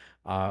life.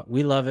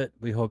 We love it.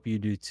 We hope you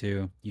do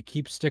too. You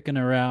keep sticking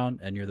around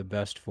and you're the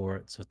best for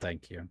it. So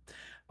thank you.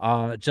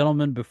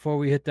 Gentlemen, before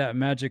we hit that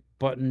magic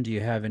button, do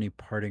you have any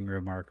parting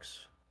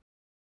remarks?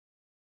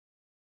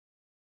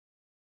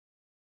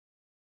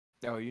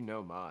 Oh, you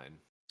know mine.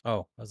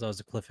 Oh, as that was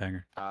a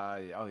cliffhanger.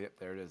 Oh, yep,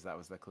 there it is. That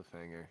was the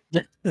cliffhanger.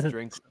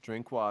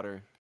 Drink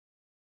water.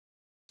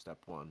 Step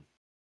 1.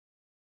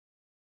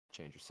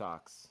 Change your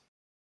socks.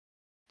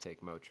 Take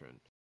Motrin.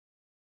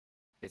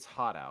 It's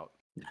hot out.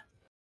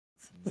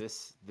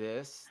 These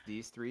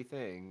 3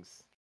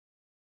 things.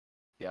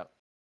 Yep.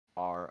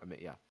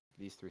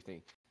 These 3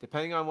 things.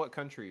 Depending on what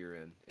country you're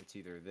in, it's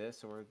either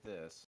this or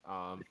this.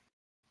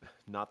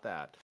 Not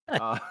that.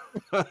 Not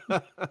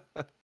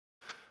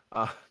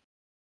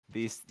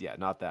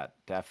that.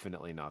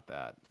 Definitely not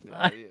that.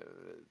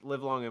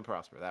 Live long and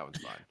prosper. That one's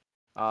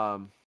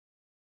fine.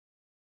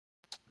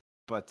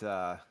 But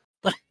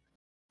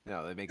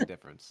no, they make a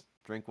difference.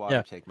 Drink water,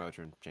 Yeah. take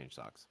Motrin, change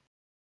socks.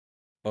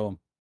 Boom.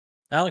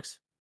 Alex?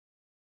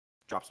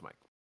 Drops mic.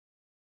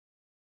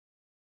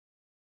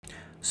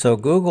 So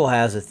Google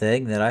has a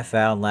thing that I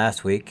found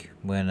last week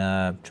when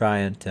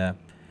trying to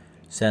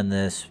send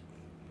this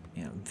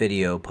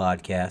video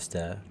podcast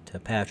to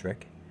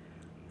Patrick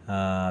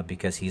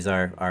because he's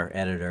our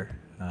editor.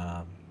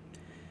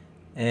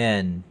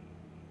 And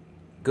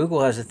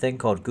Google has a thing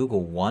called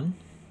Google One.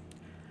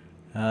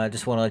 I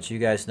just want to let you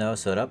guys know,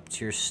 so it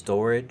ups your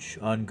storage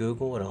on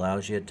Google. It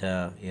allows you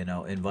to,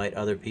 invite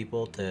other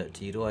people to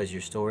utilize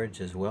your storage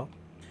as well.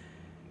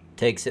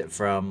 Takes it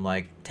from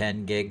like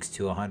 10 gigs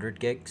to 100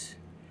 gigs.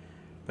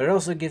 But it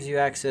also gives you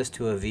access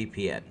to a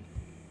VPN.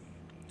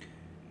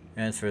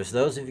 And for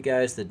those of you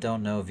guys that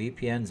don't know,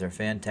 VPNs are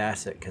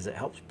fantastic because it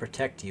helps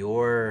protect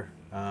your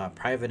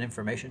private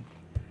information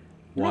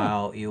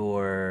while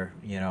you're,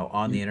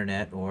 on the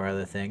internet or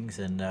other things,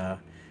 and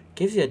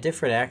gives you a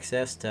different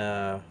access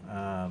to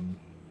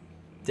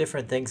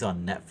different things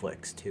on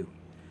Netflix too.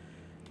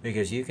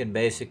 Because you can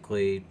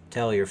basically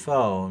tell your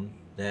phone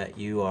that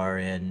you are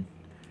in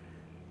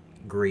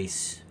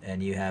Greece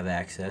and you have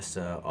access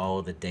to all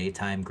of the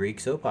daytime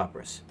Greek soap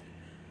operas.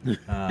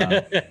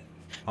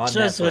 On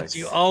Just Netflix. what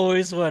you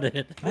always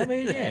wanted. I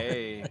mean, yeah.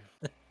 Hey.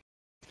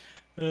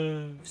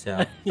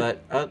 So,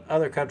 but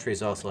other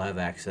countries also have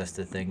access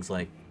to things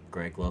like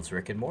Greg loves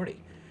Rick and Morty.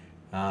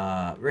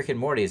 Rick and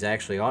Morty is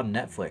actually on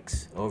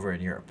Netflix over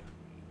in Europe.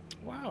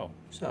 Wow.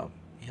 So,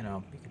 you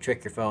can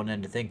trick your phone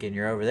into thinking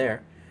you're over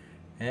there.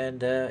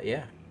 And,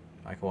 yeah,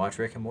 I can watch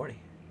Rick and Morty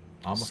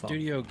on my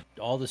phone.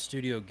 All the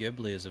Studio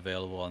Ghibli is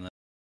available on that.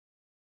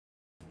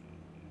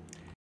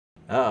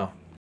 Uh-oh.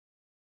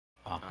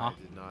 I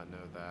did not know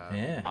that.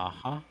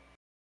 Yeah.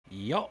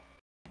 Yup.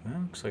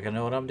 Well, looks like I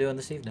know what I'm doing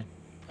this evening.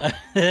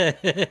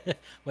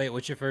 Wait,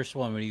 what's your first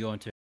one? What are you going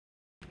to?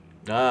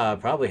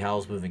 Probably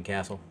Howl's Moving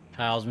Castle.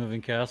 Howl's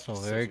Moving Castle.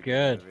 Such Very a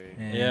good good.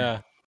 movie.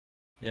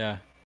 Yeah.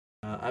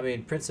 I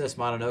mean, Princess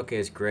Mononoke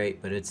is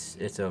great, but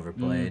it's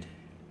overplayed.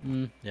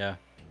 Yeah.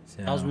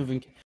 So, Howl's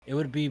Moving. It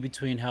would be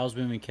between Howl's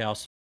Moving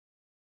Castle.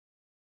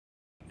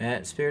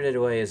 Spirited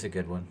Away is a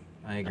good one.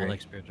 I agree. I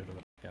like Spirited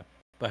Away. Yeah,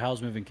 but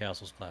Howl's Moving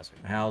Castle's classic.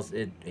 Howl's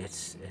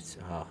it's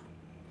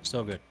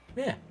So good.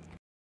 Yeah.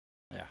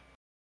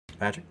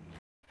 Patrick.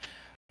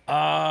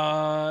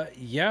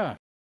 Yeah.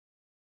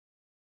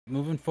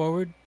 Moving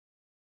forward,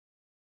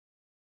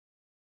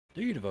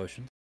 do your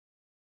devotions.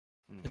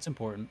 It's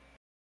important.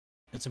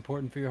 It's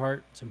important for your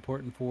heart. It's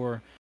important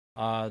for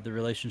the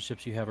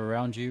relationships you have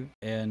around you.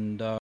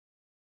 And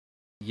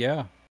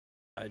yeah,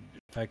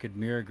 if I could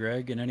mirror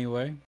Greg in any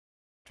way,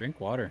 drink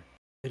water.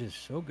 It is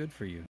so good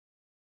for you.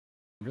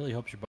 It really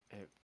helps your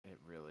body. It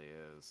really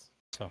is.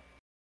 So,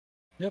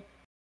 yep.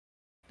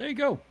 There you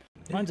go.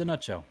 Mine's a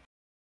nutshell.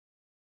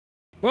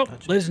 Well,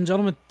 ladies and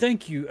gentlemen,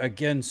 thank you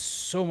again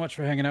so much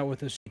for hanging out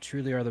with us. You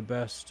truly are the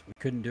best. We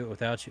couldn't do it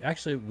without you.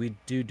 Actually, we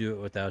do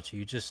it without you.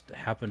 You just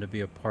happen to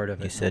be a part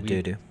of it. You said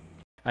doo-doo.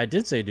 I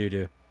did say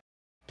doo-doo.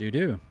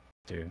 Doo-doo.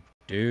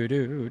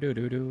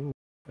 Doo-doo.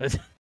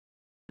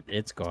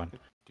 It's gone.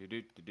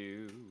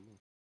 Do.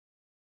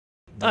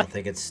 I don't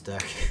think it's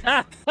stuck.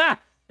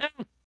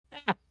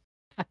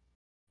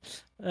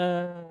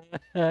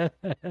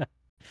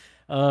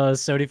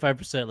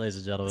 75%, ladies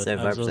and gentlemen.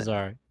 75%. I'm so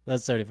sorry.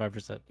 That's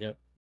 75%. Yep.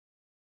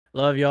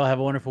 Love y'all. Have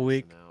a wonderful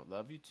week.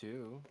 Love you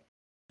too.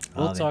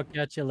 We'll talk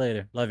at you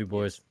later. Love you,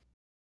 boys.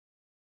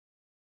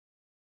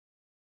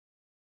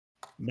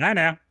 Yes. Bye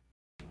now.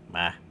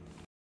 Bye.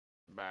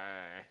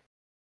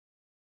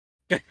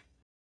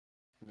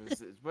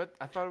 What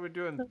I thought we were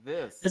doing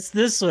this. It's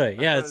this way.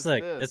 Yeah, it's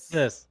like it's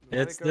this.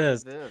 It's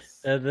this.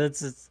 And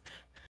it's.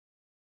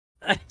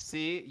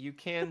 See, you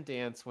can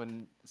dance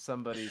when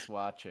somebody's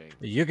watching.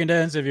 You can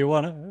dance if you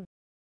wanna.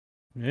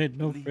 Ain't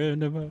no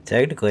friend of mine.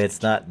 Technically,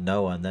 it's not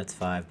no one. That's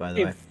 5, by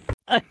the way.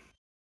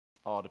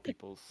 All the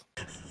peoples.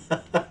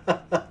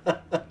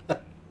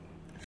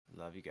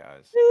 Love you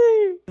guys.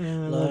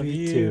 Love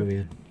you too,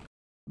 man.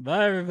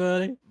 Bye,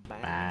 everybody.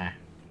 Bye.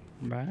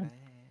 Bye.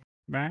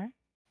 Bye.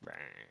 Bye.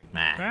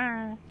 Bye.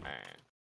 Bye. Bye.